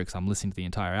remember it because I'm listening to the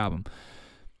entire album.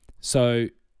 So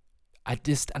I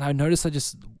notice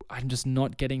I'm just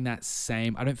not getting that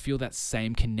same, I don't feel that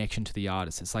same connection to the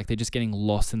artist. It's like they're just getting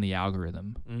lost in the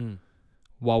algorithm.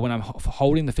 While when I'm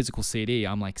holding the physical CD,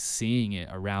 I'm like seeing it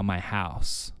around my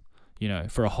house,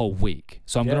 for a whole week.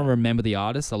 So I'm going to remember the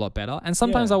artist a lot better. And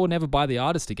sometimes I will never buy the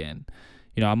artist again.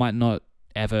 I might not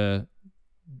ever,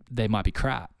 they might be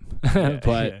crap,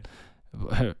 but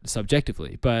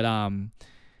subjectively, but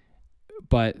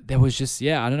there was just,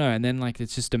 I don't know. And then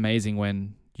it's just amazing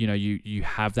when, you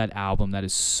have that album that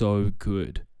is so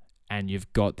good, and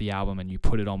you've got the album and you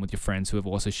put it on with your friends who have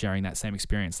also sharing that same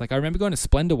experience. Like, I remember going to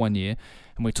Splendor one year,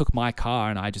 and we took my car,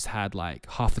 and I just had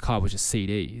half the car was just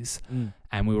CDs,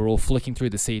 and we were all flicking through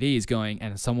the CDs going,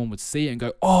 and someone would see it and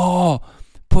go, oh,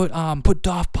 put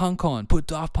Daft Punk on,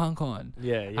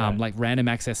 like Random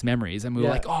Access Memories. And we were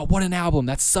like, oh, what an album.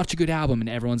 That's such a good album. And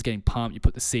everyone's getting pumped. You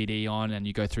put the CD on and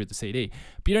you go through the CD.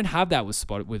 But you don't have that with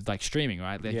streaming,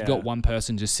 right? You've got one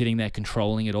person just sitting there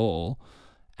controlling it all.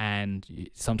 And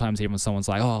sometimes even someone's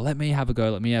like, oh, let me have a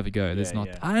go. There's not,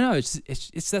 I don't know.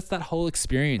 It's that's that whole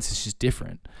experience. It's just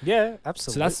different. Yeah,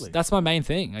 absolutely. So that's my main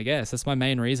thing, I guess. That's my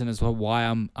main reason as well why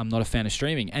I'm not a fan of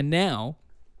streaming. And now,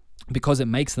 because it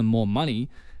makes them more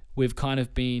money, we've kind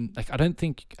of been like, I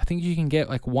think you can get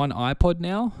like one iPod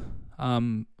now.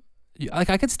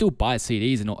 Like I could still buy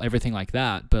CDs and everything like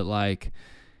that, but like,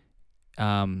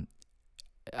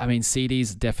 I mean,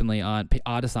 CDs definitely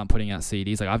artists aren't putting out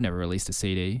CDs. Like I've never released a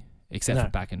CD except for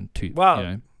back in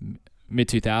mid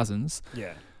 2000s.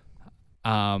 Yeah.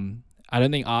 I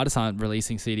don't think artists aren't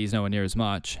releasing CDs nowhere near as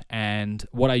much. And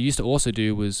what I used to also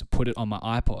do was put it on my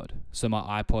iPod. So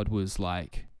my iPod was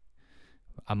like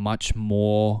a much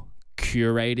more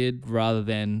curated rather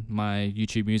than my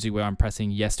YouTube Music where I'm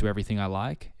pressing yes to everything I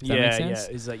like. If that makes sense?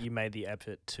 Yeah. Is that you made the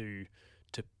effort to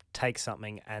take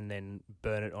something and then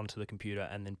burn it onto the computer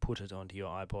and then put it onto your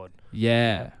iPod.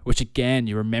 Yeah. Which again,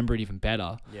 you remember it even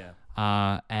better.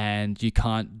 Yeah. And you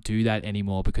can't do that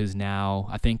anymore because now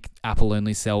I think Apple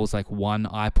only sells like one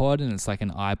iPod and it's like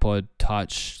an iPod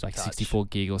Touch, like 64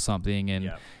 gig or something.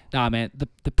 And nah, man,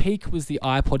 the peak was the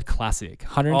iPod Classic,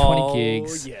 120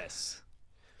 gigs. Oh, yes.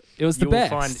 It was the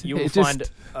best.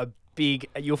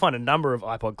 You'll find a number of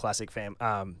iPod Classic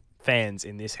fans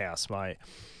in this house. I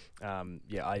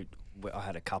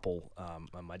had a couple,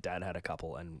 and my dad had a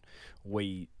couple, and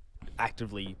we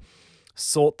actively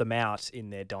sought them out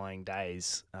in their dying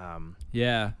days.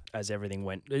 As everything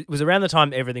went, it was around the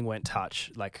time everything went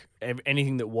touch. Like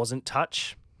anything that wasn't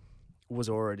touch was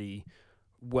already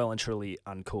well and truly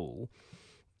uncool.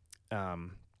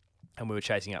 And we were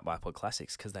chasing out iPod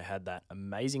Classics because they had that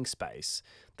amazing space.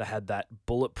 They had that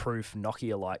bulletproof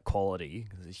Nokia-like quality.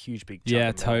 There's a huge big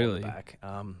chunk of metal on the back.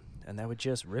 And they would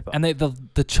just rip up. And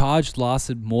the charge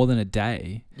lasted more than a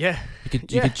day. Yeah, you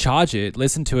could charge it,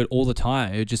 listen to it all the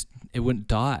time. It wouldn't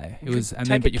die. It was, and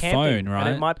then but your phone, right?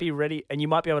 And it might be ready, and you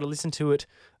might be able to listen to it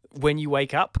when you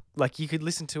wake up. Like you could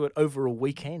listen to it over a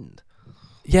weekend.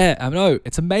 Yeah, I know.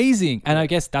 It's amazing. And I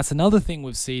guess that's another thing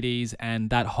with CDs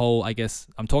and that whole, I guess,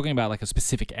 I'm talking about like a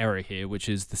specific era here, which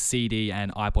is the CD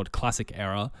and iPod Classic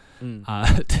era.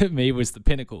 To me was the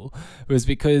pinnacle. It was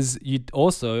because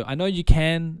I know you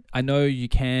can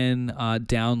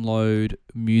download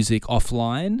music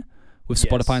offline with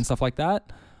Spotify and stuff like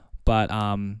that. But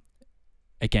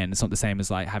again, it's not the same as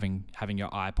like having your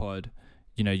iPod.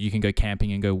 You know, you can go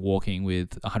camping and go walking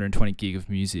with 120 gig of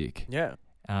music. Yeah.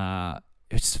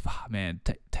 It's man,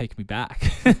 take me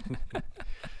back.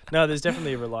 No, there's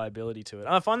definitely a reliability to it.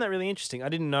 I find that really interesting. I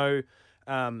didn't know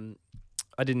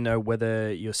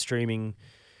whether your streaming,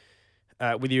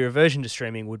 with your aversion to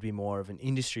streaming, would be more of an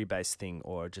industry-based thing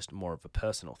or just more of a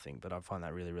personal thing. But I find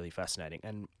that really, really fascinating.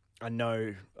 And I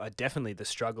know definitely the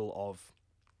struggle of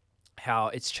how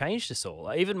it's changed us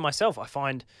all. Even myself, I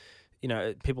find,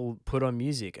 people put on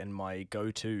music and my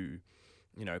go-to.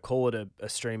 Call it a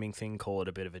streaming thing, call it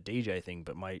a bit of a DJ thing,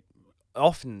 but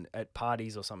often at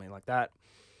parties or something like that,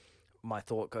 my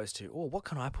thought goes to, what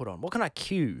can I put on? What can I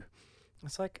cue?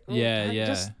 It's like,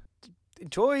 just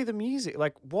enjoy the music.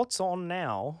 Like, what's on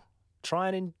now? Try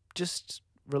and just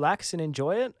relax and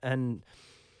enjoy it. And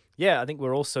I think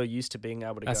we're also used to being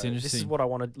able to go, this is what I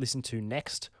want to listen to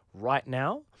next right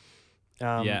now.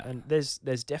 And there's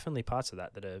definitely parts of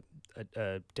that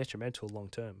are detrimental long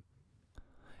term.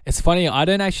 It's funny. I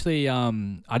don't actually. I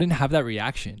didn't have that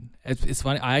reaction. It's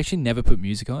funny. I actually never put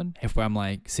music on if I'm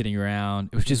like sitting around.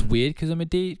 It was just weird because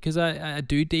I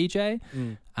do DJ.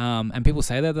 And people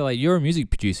say that they're like, you're a music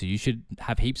producer. You should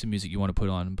have heaps of music you want to put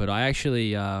on. But I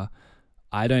actually, I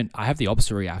don't. I have the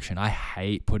opposite reaction. I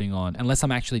hate putting on unless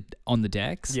I'm actually on the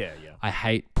decks. Yeah. I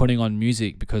hate putting on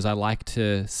music because I like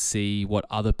to see what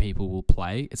other people will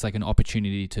play. It's like an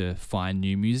opportunity to find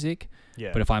new music.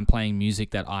 Yeah. But if I'm playing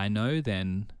music that I know,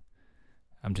 then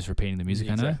I'm just repeating the music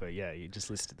I know. Exactly. Yeah. You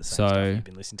just listen to the same stuff you've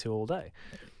been listening to all day.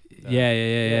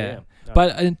 Yeah.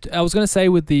 But I was gonna say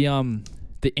with the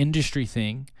industry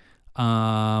thing,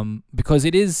 because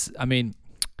it is. I mean,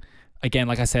 again,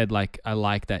 like I said, like I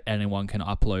like that anyone can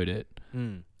upload it.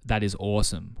 That is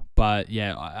awesome. But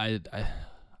yeah, I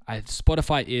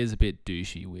Spotify is a bit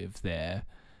douchey with their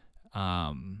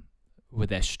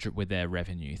with their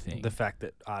revenue thing. The fact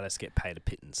that artists get paid a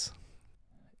pittance.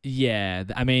 Yeah,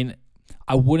 I mean,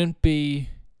 I wouldn't be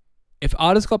if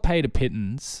artists got paid a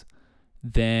pittance,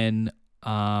 then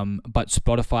but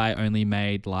Spotify only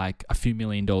made like a few $1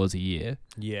 million a year.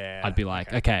 Yeah, I'd be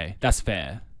like, okay, that's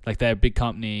fair. Like they're a big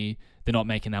company, they're not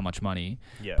making that much money.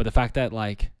 Yeah, but the fact that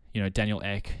like Daniel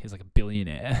Ek is like a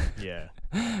billionaire. Yeah,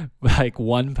 like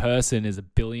one person is a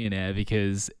billionaire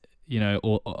because.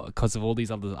 Because of all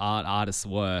these other artists'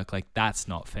 work, like that's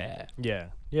not fair. Yeah,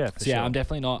 Yeah, for So sure. yeah, I'm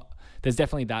definitely not. There's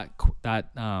definitely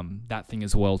that thing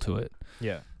as well to it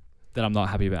Yeah. that I'm not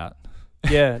happy about.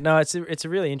 Yeah, no, it's a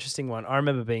really interesting one. I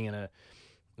remember being in a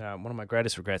one of my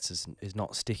greatest regrets is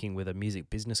not sticking with a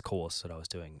music business course that I was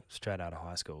doing straight out of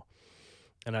high school.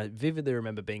 And I vividly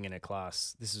remember being in a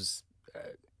class. This was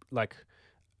like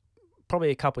probably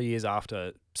a couple of years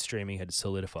after streaming had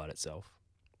solidified itself.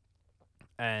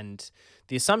 And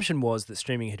the assumption was that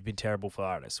streaming had been terrible for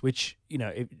artists, which,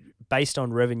 based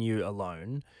on revenue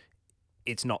alone,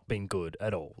 it's not been good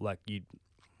at all. Like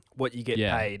what you get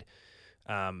paid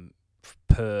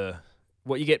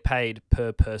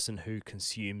per person who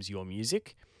consumes your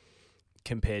music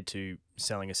compared to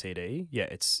selling a CD,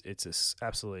 it's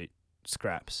absolute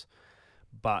scraps.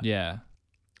 But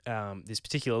this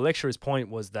particular lecturer's point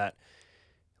was that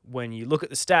when you look at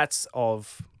the stats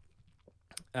of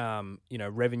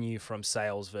revenue from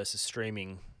sales versus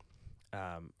streaming,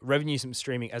 revenue from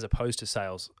streaming as opposed to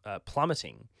sales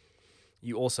plummeting,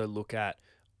 you also look at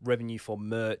revenue for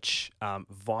merch.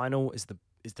 Vinyl is the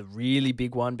really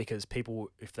big one, because people,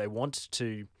 if they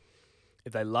already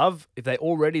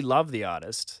love the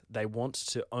artist, they want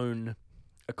to own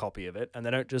a copy of it, and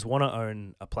they don't just want to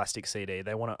own a plastic CD.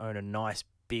 They want to own a nice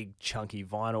big chunky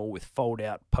vinyl with fold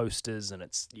out posters, and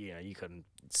it's you can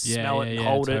smell it and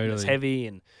hold it, and it's heavy,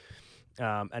 and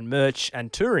merch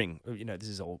and touring. This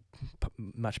is all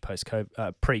much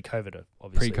pre-COVID,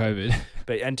 obviously. Pre-COVID,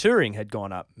 and touring had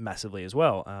gone up massively as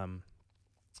well.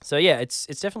 So yeah, it's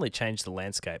definitely changed the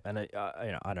landscape, and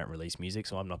I don't release music,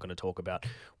 so I'm not going to talk about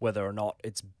whether or not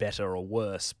it's better or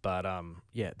worse. But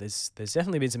there's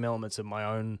definitely been some elements of my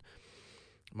own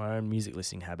music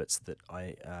listening habits that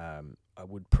I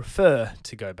would prefer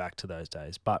to go back to those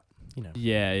days. But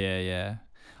yeah.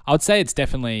 I would say it's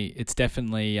definitely.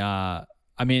 I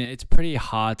mean, it's pretty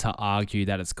hard to argue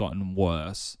that it's gotten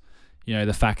worse.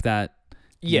 The fact that.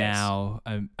 Yes. Now,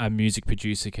 a music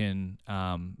producer can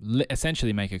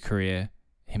essentially make a career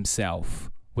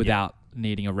himself without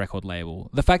needing a record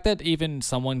label. The fact that even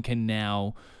someone can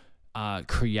now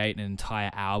create an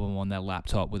entire album on their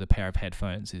laptop with a pair of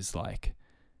headphones is like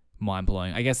mind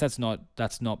blowing. I guess that's not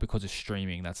because of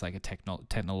streaming. That's like a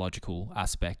technological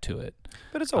aspect to it.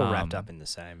 But it's all wrapped up in the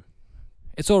same.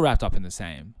 It's all wrapped up in the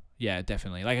same. Yeah,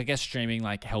 definitely. Like, I guess streaming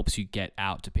like helps you get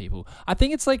out to people. I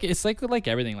think it's like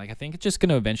everything. Like, I think it's just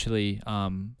gonna eventually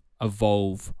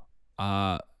evolve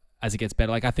as it gets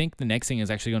better. Like, I think the next thing is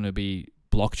actually going to be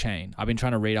blockchain. I've been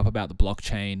trying to read up about the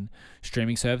blockchain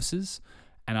streaming services,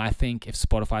 and I think if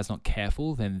Spotify's not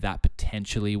careful, then that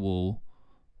potentially will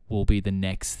be the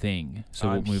next thing. So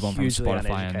we'll move on from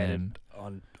Spotify and then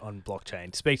on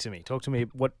blockchain. Speak to me. Talk to me.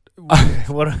 What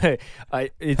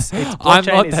it's I'm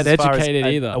not that educated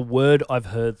either. A word I've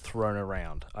heard thrown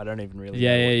around. I don't even really know.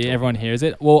 Yeah. Everyone hears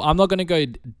it. Well, I'm not going to go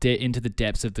into the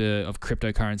depths of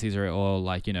cryptocurrencies or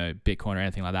like, Bitcoin or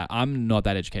anything like that. I'm not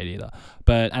that educated either.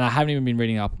 And I haven't even been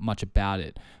reading up much about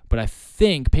it. But I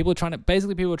think people are trying to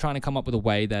come up with a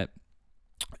way that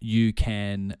you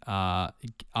can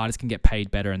artists can get paid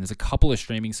better, and there's a couple of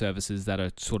streaming services that are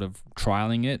sort of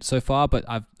trialing it so far, but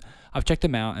I've checked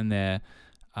them out, and their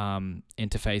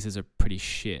interfaces are pretty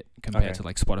shit compared to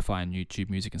like Spotify and YouTube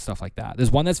Music and stuff like that.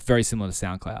 There's one that's very similar to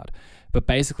SoundCloud, but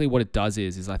basically what it does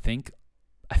is I think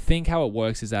how it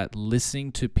works is that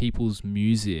listening to people's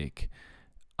music,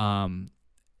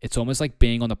 it's almost like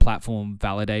being on the platform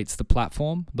validates the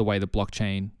platform, the way the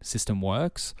blockchain system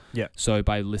works. Yeah. So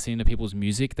by listening to people's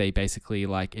music, they basically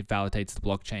it validates the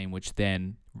blockchain, which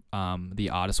then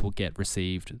the artist will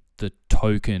received the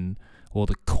token or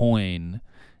the coin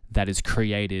that is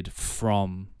created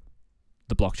from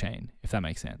the blockchain, if that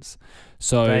makes sense.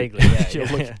 So vaguely,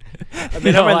 yeah. I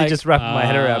mean, I'm only just wrapping my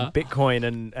head around Bitcoin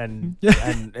and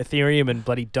Ethereum and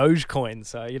bloody Dogecoin.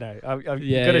 So I've got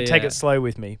to take it slow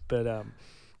with me.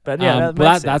 But yeah,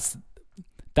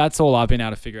 that's all I've been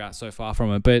able to figure out so far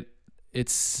from it. But it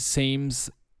seems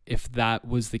if that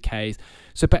was the case,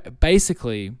 so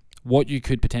basically what you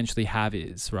could potentially have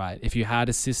is, right, if you had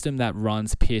a system that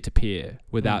runs peer-to-peer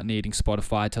without needing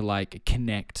Spotify to like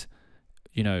connect,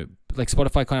 like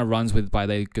Spotify kind of runs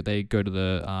they go to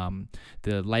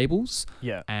the labels,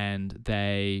 and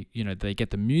they get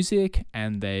the music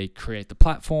and they create the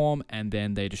platform, and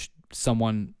then there's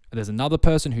another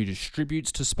person who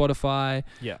distributes to Spotify.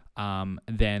 Yeah.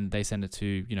 Then they send it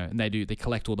to, and they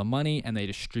collect all the money and they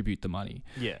distribute the money.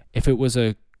 Yeah. If it was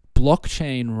a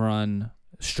blockchain run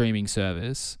streaming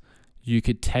service, you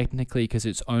could technically, because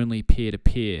it's only peer to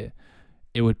peer,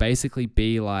 it would basically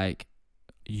be like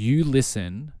you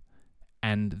listen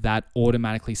and that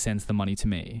automatically sends the money to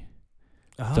me.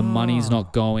 The money's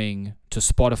not going to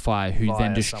Spotify, who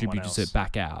then distributes it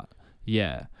back out.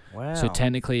 Yeah. Wow. So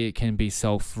technically it can be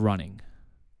self-running.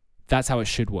 That's how it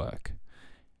should work.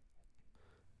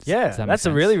 Yeah, Does that make that's a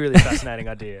sense? really, really fascinating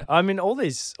idea. I mean, all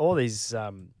those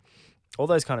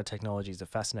kind of technologies are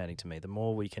fascinating to me. The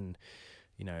more we can,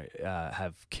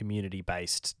 have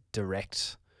community-based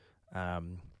direct, I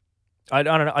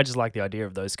don't know. I just like the idea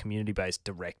of those community-based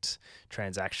direct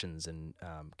transactions and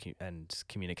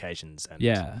communications and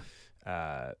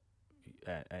that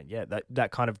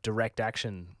kind of direct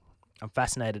action. I'm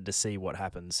fascinated to see what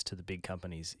happens to the big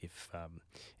companies if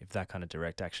that kind of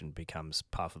direct action becomes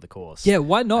par for the course. Yeah,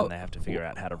 why not? And they have to figure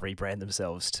out how to rebrand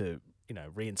themselves to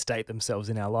reinstate themselves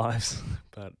in our lives.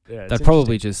 But yeah, That'd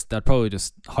probably just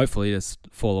hopefully just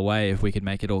fall away if we could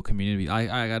make it all community.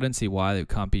 I don't see why it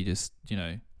can't be just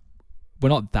we're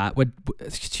not that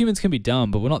humans can be dumb,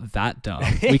 but we're not that dumb.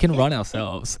 We can run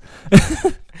ourselves.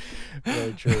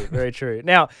 Very true. Very true.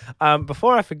 Now,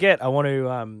 before I forget, I want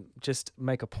to just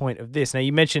make a point of this. Now,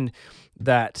 you mentioned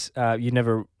that you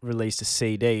never released a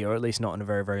CD, or at least not in a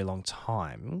very, very long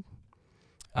time.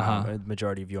 The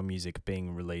majority of your music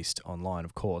being released online,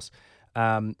 of course.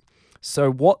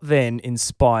 So what then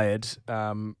inspired,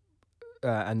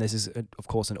 and this is, of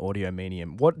course, an audio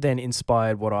medium, what then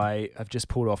inspired what I have just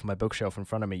pulled off my bookshelf in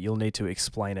front of me? You'll need to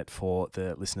explain it for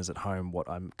the listeners at home, what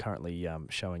I'm currently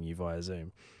showing you via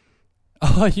Zoom.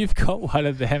 Oh, you've got one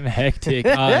of them, hectic.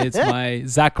 It's my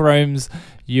Zach Rome's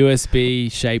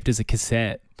USB shaped as a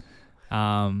cassette.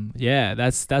 Yeah,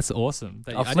 that's awesome.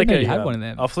 I didn't know you had one of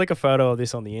them. I'll flick a photo of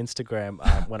this on the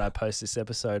Instagram when I post this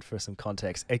episode for some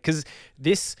context. Because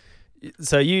this,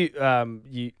 so you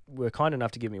were kind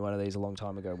enough to give me one of these a long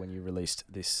time ago when you released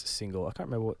this single. I can't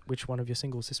remember which one of your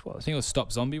singles this was. I think it was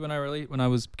Stop Zombie when I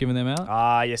was giving them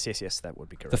out. Yes, that would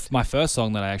be correct. My first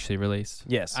song that I actually released.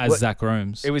 Yes, as Zach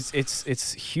Rome's.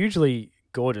 It's hugely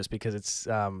gorgeous because it's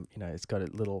it's got a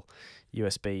little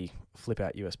USB flip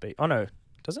out USB. Oh no,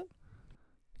 does it?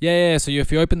 Yeah. So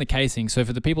if you open the casing, so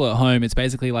for the people at home, it's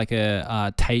basically like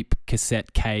a tape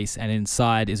cassette case, and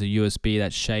inside is a USB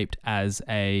that's shaped as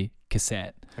a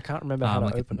cassette. I can't remember how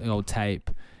to open it. An old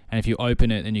tape, and if you open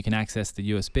it, then you can access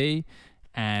the USB,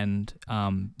 and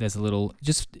there's a little.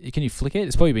 Can you flick it?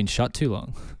 It's probably been shut too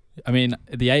long. I mean,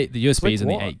 the USB is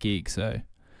only 8 gigs, so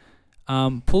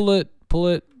pull it.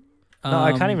 No,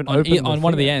 I can't even open on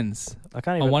one of the ends. I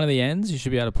can't even on one of the ends. You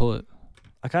should be able to pull it.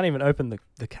 I can't even open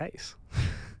the case.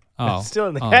 Oh, it's still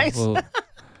in the case. Well,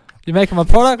 you're making my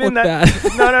product look bad.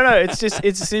 No.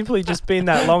 It's simply just been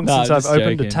that long since I've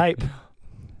opened a tape.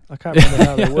 I can't remember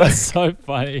how they work. That's so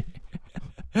funny.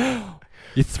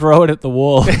 You throw it at the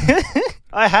wall.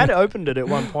 I had opened it at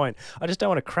one point. I just don't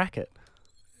want to crack it.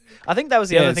 I think that was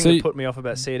the other thing that put me off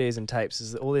about CDs and tapes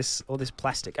is all this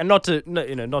plastic, and not to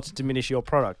diminish your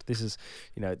product. This is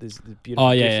this is the beautiful.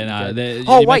 Oh yeah,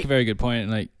 you make a very good point.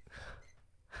 Like,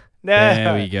 no,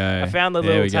 there we go. I found the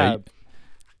little tab.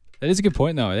 That is a good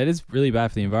point, though. That is really bad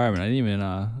for the environment. I didn't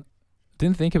even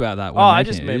didn't think about that. I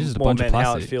just meant more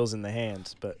how it feels in the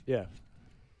hand. But yeah,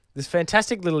 this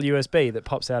fantastic little USB that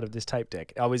pops out of this tape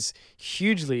deck. I was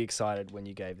hugely excited when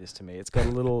you gave this to me. It's got a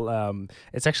little.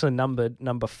 It's actually numbered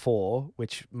number 4,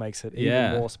 which makes it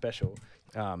even more special.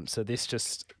 So this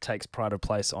just takes pride of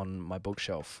place on my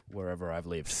bookshelf wherever I've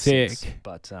lived. Sick. Since.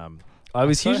 But I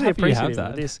was hugely appreciative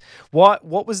of this.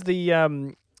 What was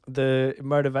the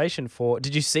motivation for?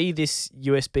 Did you see this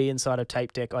USB inside a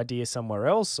tape deck idea somewhere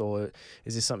else, or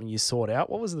is this something you sought out?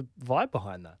 What was the vibe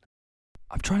behind that?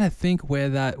 I'm trying to think where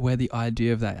the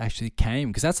idea of that actually came,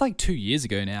 because that's like 2 years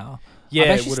ago now. Yeah,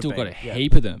 I've actually still got a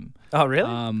heap of them. Oh,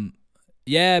 really?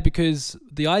 Yeah, because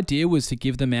the idea was to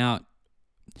give them out.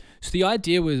 So the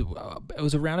idea was, it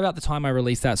was around about the time I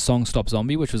released that song Stop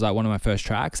Zombie, which was like one of my first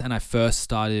tracks, and I first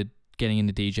started getting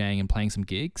into DJing and playing some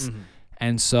gigs. Mm-hmm.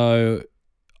 And so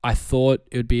I thought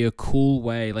it would be a cool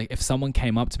way, like if someone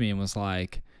came up to me and was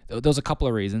like, there was a couple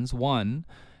of reasons. One,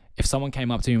 if someone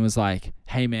came up to me and was like,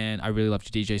 hey man, I really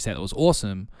loved your DJ set, that was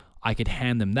awesome, I could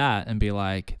hand them that and be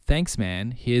like, thanks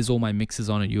man, here's all my mixes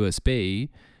on a USB,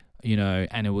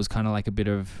 and it was kind of like a bit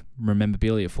of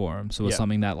memorabilia for them. So it was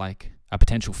something that like a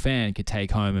potential fan could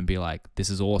take home and be like, this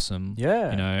is awesome.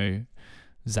 Yeah.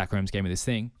 Zach Rome's gave me this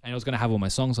thing, and I was going to have all my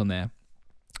songs on there.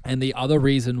 And the other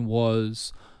reason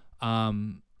was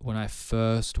when I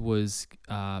first was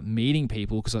meeting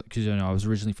people, because I was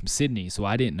originally from Sydney, so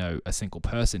I didn't know a single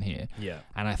person here. Yeah.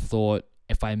 And I thought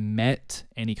if I met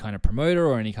any kind of promoter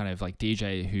or any kind of like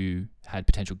DJ who had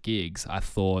potential gigs, I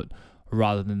thought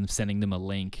rather than sending them a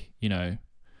link,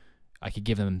 I could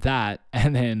give them that,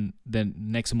 and then the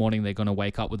next morning they're going to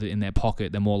wake up with it in their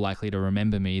pocket. They're more likely to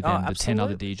remember me than the 10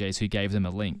 other DJs who gave them a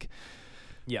link.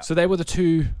 Yeah. So they were the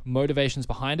two motivations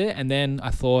behind it. And then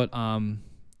I thought, and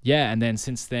then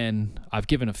since then I've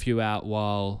given a few out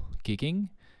while gigging.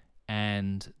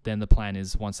 And then the plan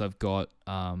is once I've got,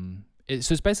 so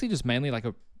it's basically just mainly like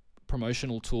a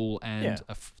promotional tool and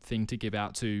a thing to give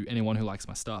out to anyone who likes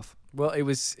my stuff. Well, it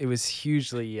was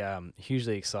hugely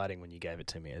exciting when you gave it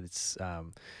to me. It's a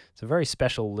very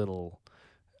special little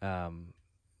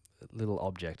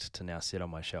object to now sit on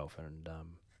my shelf. And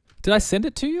did I send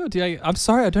it to you? Or I'm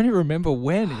sorry, I don't even remember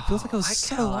when. It feels like it was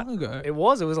so long ago. It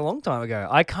was a long time ago.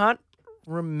 I can't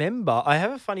remember. I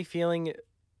have a funny feeling.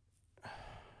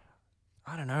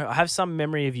 I don't know. I have some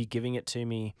memory of you giving it to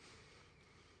me.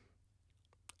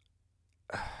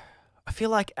 I feel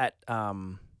like at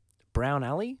Brown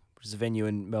Alley, which is a venue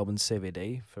in Melbourne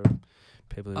CBD for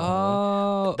people who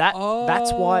don't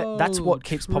know. That's what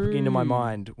keeps popping into my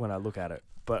mind when I look at it.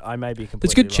 But I may be completely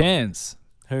There's a good wrong. chance.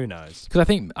 Who knows? Because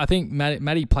I think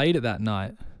Maddie played it that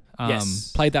night.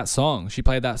 Yes. Played that song. She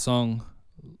played that song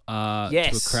to a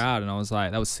Yes. crowd, and I was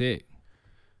like, that was sick.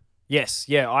 Yes,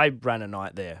 yeah, I ran a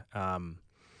night there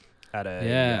at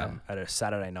a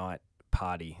Saturday night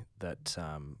party that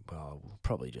we'll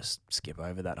probably just skip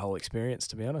over that whole experience,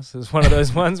 to be honest. It was one of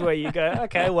those ones where you go,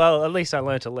 okay, well, at least I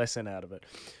learnt a lesson out of it.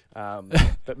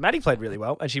 But Maddie played really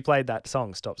well, and she played that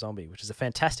song, Stop Zombie, which is a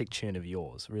fantastic tune of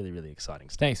yours. Really, really exciting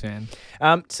stuff. Thanks, man.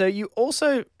 So you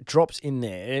also dropped in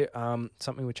there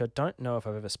something which I don't know if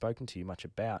I've ever spoken to you much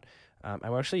about. And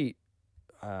we're actually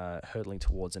hurtling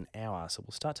towards an hour, so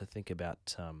we'll start to think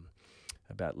about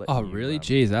letting Oh, you, really?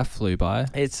 Jeez, that flew by.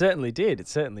 It certainly did,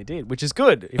 which is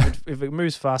good. If it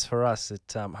moves fast for us,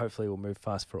 it hopefully will move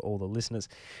fast for all the listeners,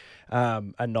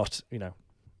 and not,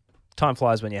 time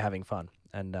flies when you're having fun,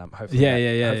 and hopefully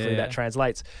that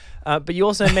translates. But you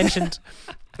also mentioned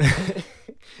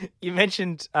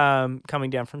coming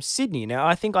down from Sydney. Now,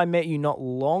 I think I met you not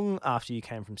long after you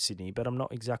came from Sydney, but I'm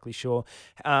not exactly sure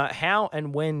how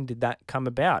and when did that come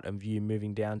about of you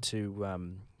moving down to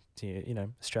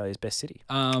Australia's best city.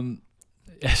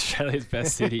 Australia's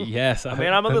best city. Yes, I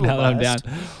mean, I'm a little biased.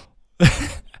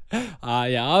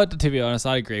 To be honest,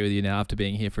 I agree with you now after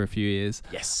being here for a few years.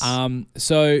 Yes.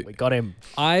 So we got him.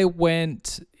 I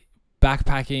went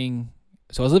backpacking.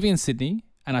 So I was living in Sydney,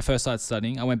 and I first started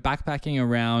studying. I went backpacking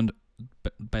around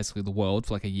basically the world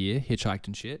for like a year, hitchhiked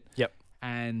and shit. Yep.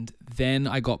 And then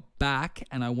I got back,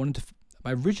 and I wanted to.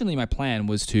 Originally, my plan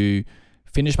was to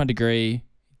finish my degree,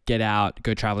 get out,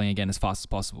 go traveling again as fast as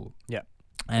possible. Yeah.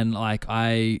 And I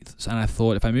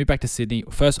thought if I moved back to Sydney,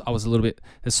 first I was a little bit,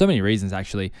 there's so many reasons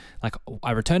actually. Like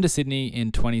I returned to Sydney in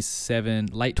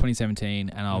late 2017,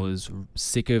 and I was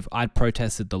sick of, I'd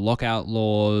protested the lockout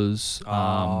laws.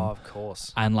 Of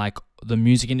course. And like the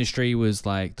music industry was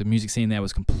like, the music scene there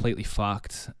was completely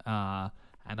fucked.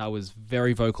 And I was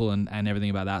very vocal and everything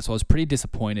about that. So I was pretty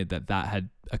disappointed that had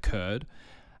occurred.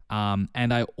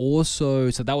 And I also,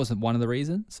 so that was one of the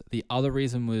reasons. The other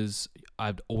reason was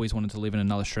I'd always wanted to live in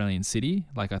another Australian city.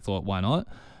 Like I thought, why not?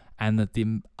 And that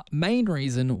the main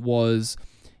reason was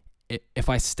if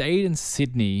I stayed in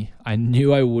Sydney, I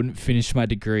knew I wouldn't finish my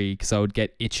degree because I would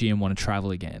get itchy and want to travel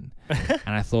again. And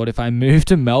I thought if I moved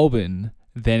to Melbourne,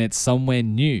 then it's somewhere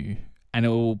new and it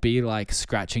will be like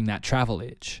scratching that travel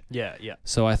itch. Yeah, yeah.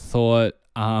 So I thought,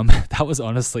 that was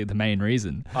honestly the main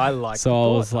reason. I like so the thought.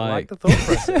 I was like, I like the thought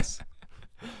process.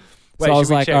 So I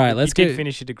was like, all right, let's you go. did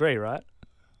finish your degree, right?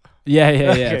 Yeah.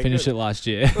 Okay, Finished good. it last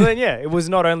year. Well, then, yeah, it was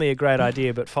not only a great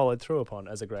idea, but followed through upon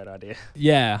as a great idea.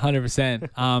 Yeah,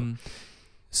 100%.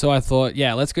 So I thought,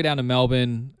 yeah, let's go down to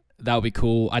Melbourne. That would be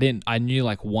cool. I knew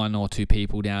like one or two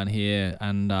people down here,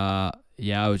 and I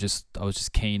was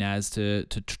just keen as to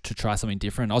try something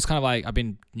different. I was kind of like, I've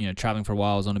been traveling for a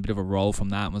while. I was on a bit of a roll from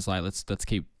that, and was like, let's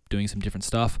keep doing some different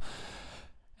stuff.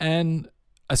 And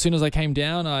as soon as I came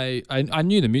down, I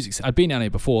knew the music. I'd been down here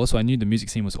before, so I knew the music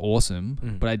scene was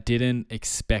awesome. But I didn't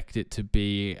expect it to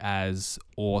be as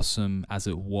awesome as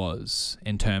it was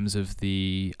in terms of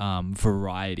the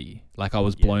variety. Like I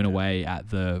was blown away at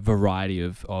the variety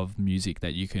of music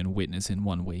that you can witness in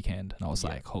one weekend, and I was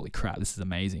like, holy crap, this is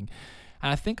amazing.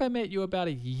 And I think I met you about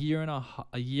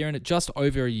just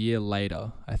over a year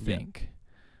later, I think.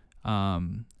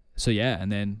 So yeah,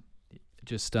 and then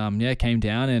just came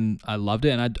down and I loved it.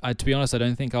 And I to be honest, I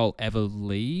don't think I'll ever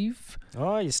leave.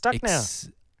 Oh, you're stuck now.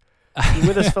 You're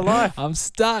with us for life. I'm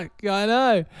stuck. I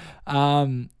know.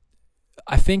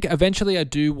 I think eventually I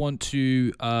do want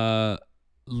to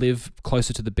live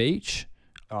closer to the beach.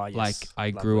 Oh, yes. Like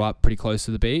I grew up pretty close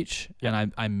to the beach,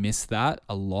 and I miss that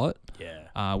a lot.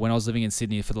 Yeah. When I was living in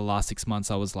Sydney for the last 6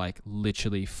 months, I was like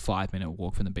literally 5-minute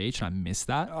walk from the beach, and I miss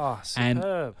that. Oh, and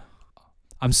superb.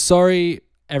 I'm sorry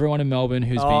everyone in Melbourne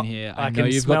who's been here. I know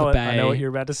can you've smell got the it. bay. I know what you're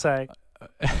about to say.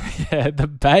 Yeah, the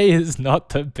bay is not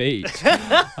the beach.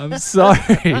 I'm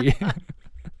sorry.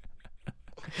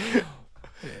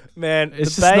 Man,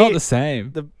 It's the just bay, not the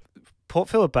same. the Port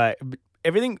Phillip Bay,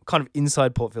 everything kind of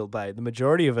inside Port Phillip Bay, the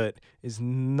majority of it is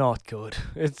not good.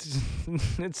 It's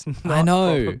not I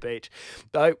know. proper beach.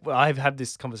 I've had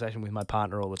this conversation with my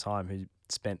partner all the time, who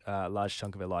spent a large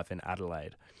chunk of her life in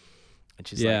Adelaide. And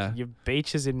she's like, your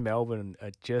beaches in Melbourne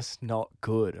are just not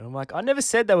good. And I'm like, I never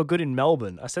said they were good in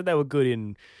Melbourne. I said they were good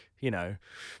in,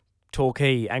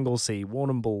 Torquay, Anglesea,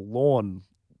 Warrnambool, Lorne.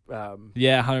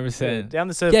 100%. Down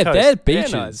the surf Yeah, coast. they're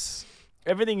beaches. Nice.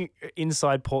 Everything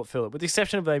inside Port Phillip, with the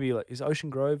exception of maybe is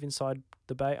Ocean Grove inside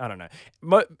the bay? I don't know.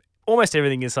 Almost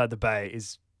everything inside the bay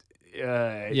is.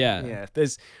 Yeah.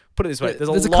 There's put it this way.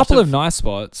 There's a couple of nice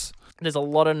spots. There's a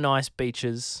lot of nice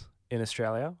beaches in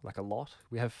Australia, like a lot.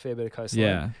 We have a fair bit of coastline.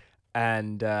 Yeah.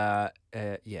 And the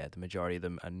majority of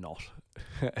them are not.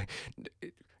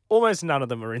 Almost none of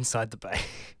them are inside the bay.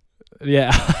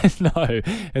 Yeah, I know.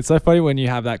 It's so funny when you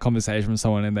have that conversation with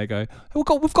someone and they go,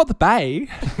 "Oh, we've got the bay."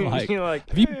 Like, You're like,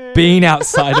 have you been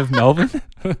outside of Melbourne?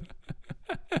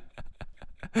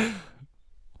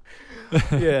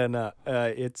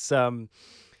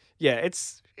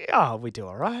 we do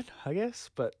all right, I guess.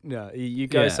 But no, you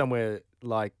go somewhere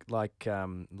like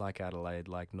Adelaide,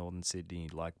 like Northern Sydney,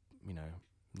 like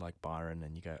Byron,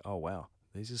 and you go, oh wow,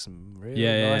 these are some really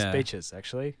nice beaches,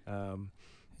 actually.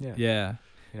 Yeah.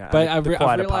 But I've the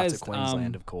quieter parts realized of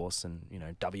Queensland, of course, and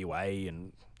WA,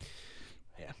 and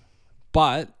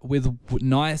But with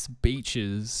nice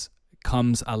beaches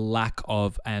comes a lack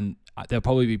of, and there'll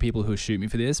probably be people who shoot me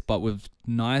for this, but with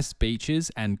nice beaches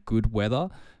and good weather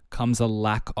comes a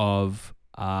lack of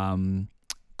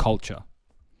culture.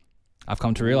 I've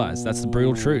come to realize that's the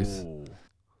brutal truth.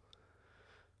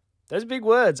 Those are big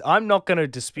words. I'm not going to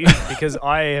dispute because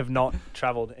I have not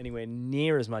travelled anywhere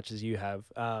near as much as you have.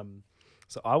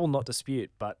 So I will not dispute,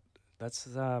 but that's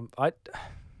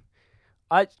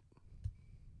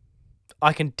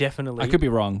I can definitely. I could be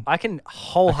wrong. I can I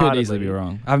wholeheartedly. could easily be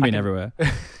wrong. I haven't been everywhere.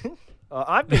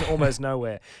 I've been almost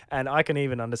nowhere, and I can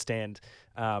even understand.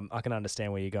 I can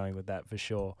understand where you're going with that for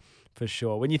sure. For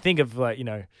sure. When you think of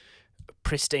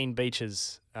pristine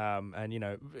beaches, and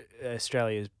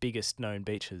Australia's biggest known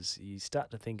beaches, you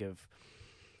start to think of.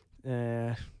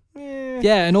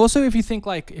 Yeah, and also if you think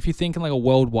in like a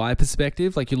worldwide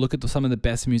perspective, like you look at some of the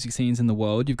best music scenes in the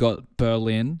world, you've got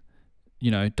Berlin,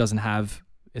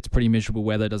 it's pretty miserable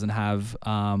weather, doesn't have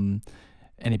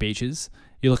any beaches.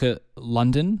 You look at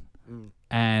London,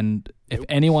 and if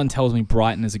anyone tells me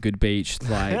Brighton is a good beach,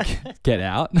 like get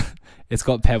out. It's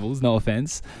got pebbles, no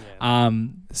offense. Yeah.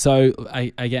 So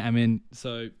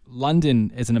so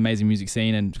London is an amazing music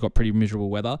scene and it's got pretty miserable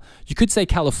weather. You could say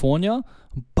California,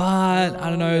 but I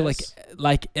don't know, yes.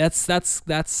 like that's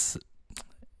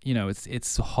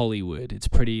it's Hollywood. It's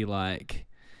pretty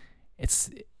it's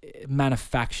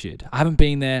manufactured. I haven't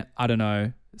been there. I don't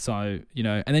know. So,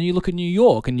 and then you look at New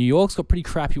York, and New York's got pretty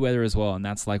crappy weather as well, and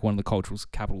that's like one of the cultural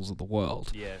capitals of the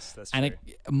world. Yes, that's true. And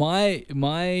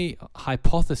my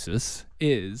hypothesis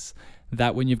is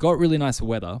that when you've got really nice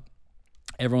weather,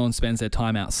 everyone spends their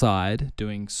time outside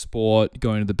doing sport,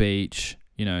 going to the beach,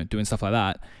 doing stuff like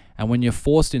that. And when you're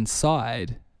forced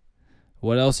inside,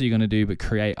 what else are you going to do but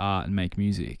create art and make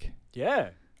music?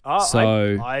 Yeah.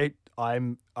 So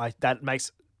that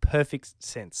makes perfect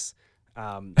sense.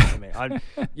 To me.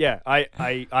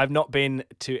 I've not been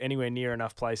to anywhere near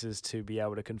enough places to be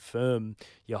able to confirm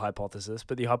your hypothesis,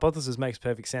 but the hypothesis makes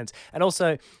perfect sense. And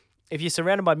also, if you're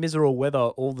surrounded by miserable weather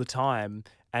all the time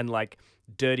and like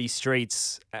dirty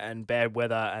streets and bad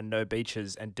weather and no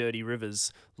beaches and dirty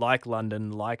rivers like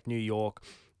London, like New York,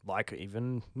 like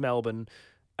even Melbourne,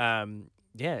 I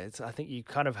think you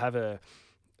kind of have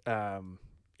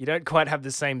you don't quite have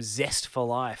the same zest for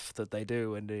life that they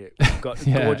do, and you've got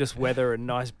gorgeous weather and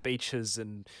nice beaches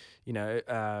and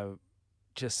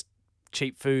just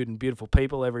cheap food and beautiful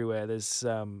people everywhere. There's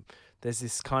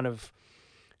this kind of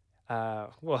I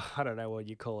don't know what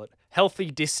you call it, healthy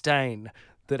disdain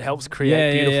that helps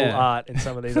create beautiful art in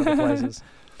some of these other places.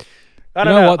 I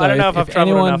don't know. I don't know if I've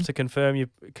traveled enough to confirm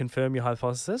your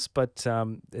hypothesis, but I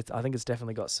think it's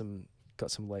definitely got some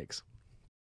legs.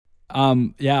 I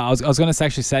was going to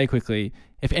actually say quickly,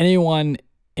 if anyone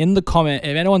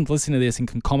listening to this and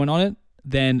can comment on it,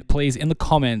 then please in the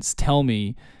comments tell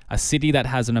me a city that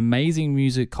has an amazing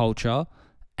music culture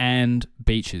and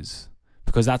beaches,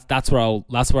 because that's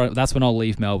when I'll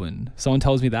leave Melbourne. Someone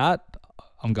tells me that,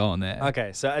 I'm going there.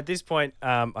 Okay, so at this point,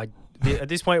 At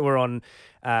this point, we're on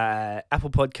Apple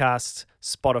Podcasts,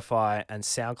 Spotify, and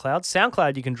SoundCloud.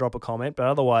 SoundCloud, you can drop a comment, but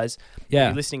otherwise, if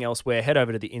you're listening elsewhere, head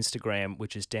over to the Instagram,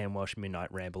 which is Dan Welsh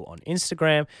Midnight Ramble on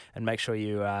Instagram, and make sure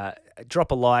you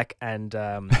drop a like and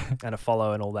and a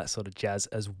follow and all that sort of jazz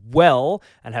as well,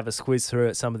 and have a squiz through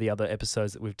at some of the other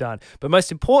episodes that we've done. But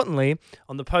most importantly,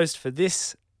 on the post for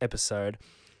this episode,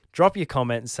 drop your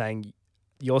comment saying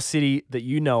your city that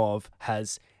you know of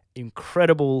has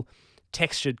incredible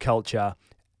textured culture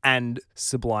and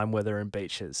sublime weather and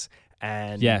beaches.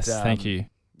 And yes, thank you.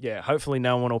 Yeah, hopefully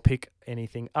no one will pick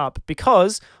anything up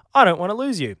because I don't want to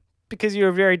lose you, because you're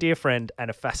a very dear friend and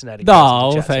a fascinating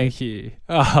person to chat thank you.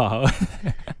 Oh.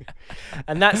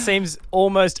 And that seems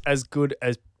almost as good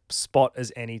a spot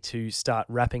as any to start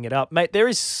wrapping it up. Mate, there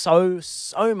is so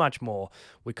much more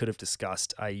we could have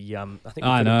discussed. I think we could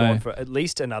have gone for at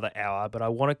least another hour, but I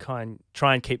want to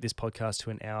try and keep this podcast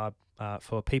to an hour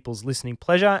for people's listening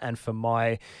pleasure and for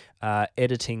my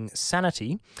editing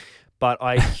sanity. But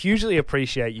I hugely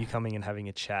appreciate you coming and having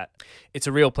a chat. It's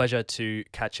a real pleasure to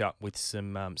catch up with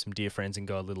some dear friends and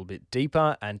go a little bit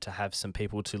deeper, and to have some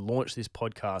people to launch this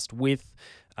podcast with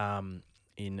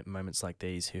in moments like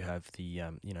these, who have the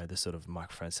the sort of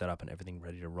microphone set up and everything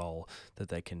ready to roll, that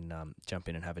they can jump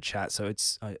in and have a chat. So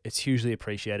it's hugely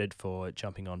appreciated for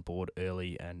jumping on board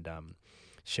early and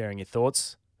sharing your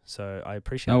thoughts. So I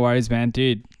appreciate it. No worries, man.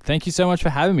 Dude, thank you so much for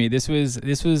having me. This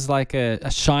was like a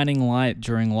shining light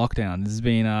during lockdown. This has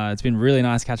been it's been really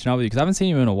nice catching up with you, because I haven't seen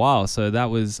you in a while. So that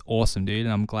was awesome, dude.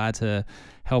 And I'm glad to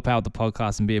help out the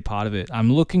podcast and be a part of it.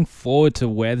 I'm looking forward to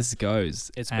where this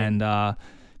goes.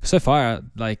 So far,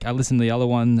 like, I listened to the other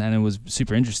one and it was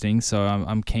super interesting. So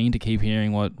I'm keen to keep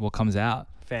hearing what comes out.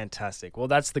 Fantastic. Well,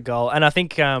 that's the goal. And I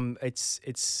think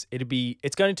it's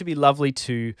going to be lovely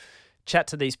to chat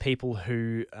to these people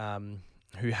who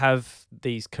have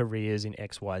these careers in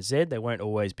XYZ. They won't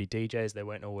always be DJs. They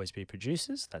won't always be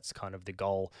producers. That's kind of the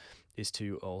goal, is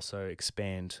to also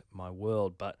expand my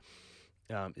world. But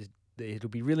it'll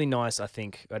be really nice, I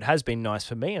think. It has been nice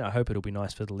for me, and I hope it'll be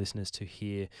nice for the listeners to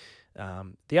hear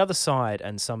the other side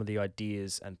and some of the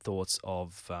ideas and thoughts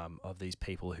of these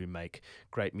people who make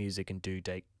great music and do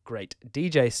great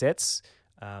DJ sets.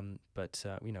 But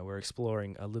we're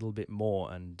exploring a little bit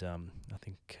more, and I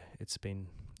think it's been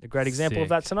a great example of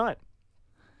that tonight.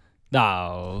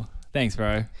 No, thanks,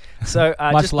 bro. So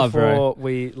Much just love, before bro.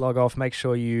 we log off, make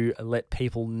sure you let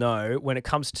people know, when it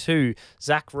comes to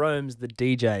Zach Romes, the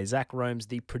DJ, Zach Romes,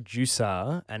 the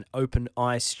producer, and Open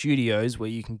Eye Studios, where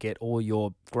you can get all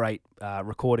your great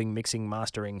recording, mixing,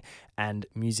 mastering, and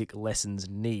music lessons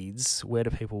needs. Where do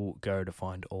people go to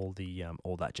find all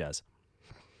that jazz?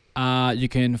 You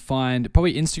can find,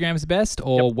 probably Instagram's the best,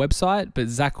 or website, but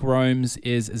Zach Romes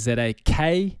is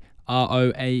ZAKROAMS.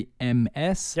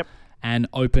 Yep. And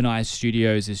Open Eye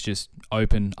Studios is just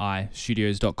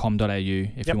openeyestudios.com.au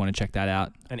if you want to check that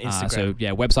out. And Instagram. So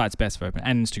yeah, website's best for Open,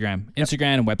 and Instagram.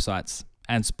 Instagram and websites.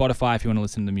 And Spotify if you want to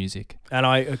listen to music. And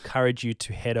I encourage you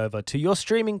to head over to your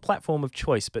streaming platform of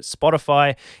choice, but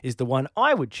Spotify is the one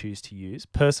I would choose to use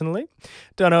personally.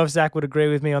 Don't know if Zach would agree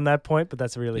with me on that point, but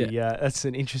that's really that's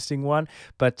an interesting one.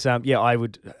 But I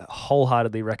would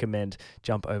wholeheartedly recommend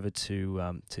jump over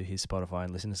to his Spotify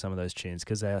and listen to some of those tunes,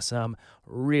 because they are some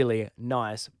really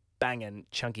nice, banging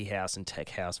chunky house and tech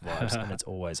house vibes, and it's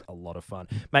always a lot of fun.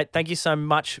 Mate, thank you so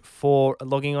much for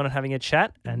logging on and having a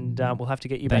chat, and we'll have to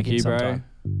get you back in sometime.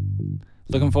 Bro.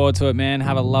 Looking forward to it, man.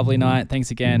 Have a lovely night.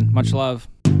 Thanks again. Much love.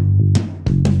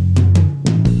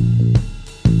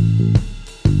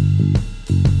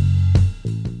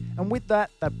 And with that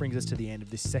brings us to the end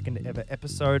of this second ever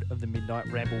episode of the Midnight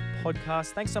Ramble podcast.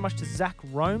 Thanks so much to Zach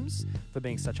Romes for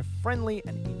being such a friendly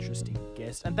and interesting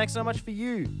guest. And thanks so much for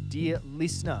you, dear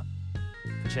listener,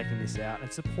 for checking this out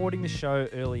and supporting the show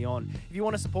early on. If you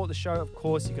want to support the show, of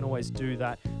course, you can always do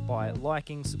that by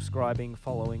liking, subscribing,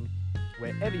 following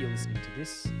wherever you're listening to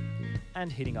this,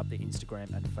 and hitting up the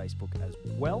Instagram and Facebook as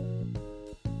well.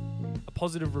 A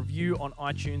positive review on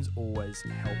iTunes always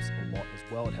helps a lot as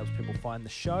well. It helps people find the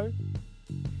show.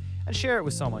 And share it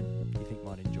with someone you think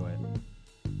might enjoy it.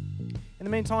 In the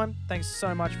meantime, thanks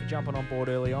so much for jumping on board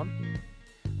early on.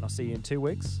 And I'll see you in 2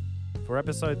 weeks for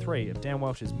episode 3 of Dan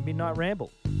Welsh's Midnight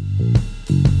Ramble.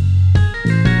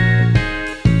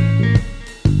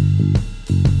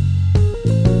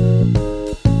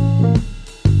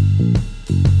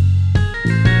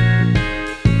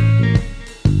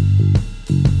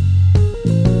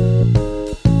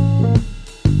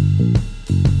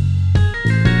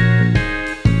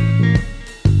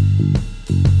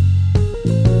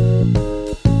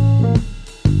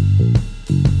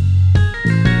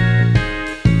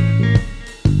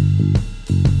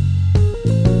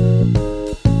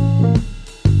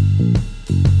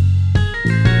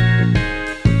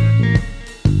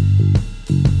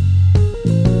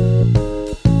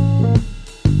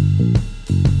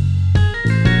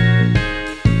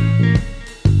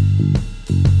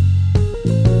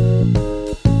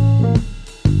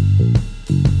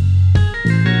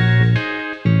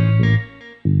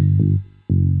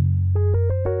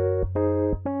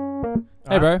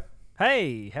 Hey, bro.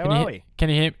 Hey, how Can are you we? Can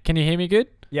you hear me good?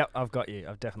 Yep, I've got you.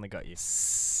 I've definitely got you.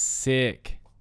 Sick.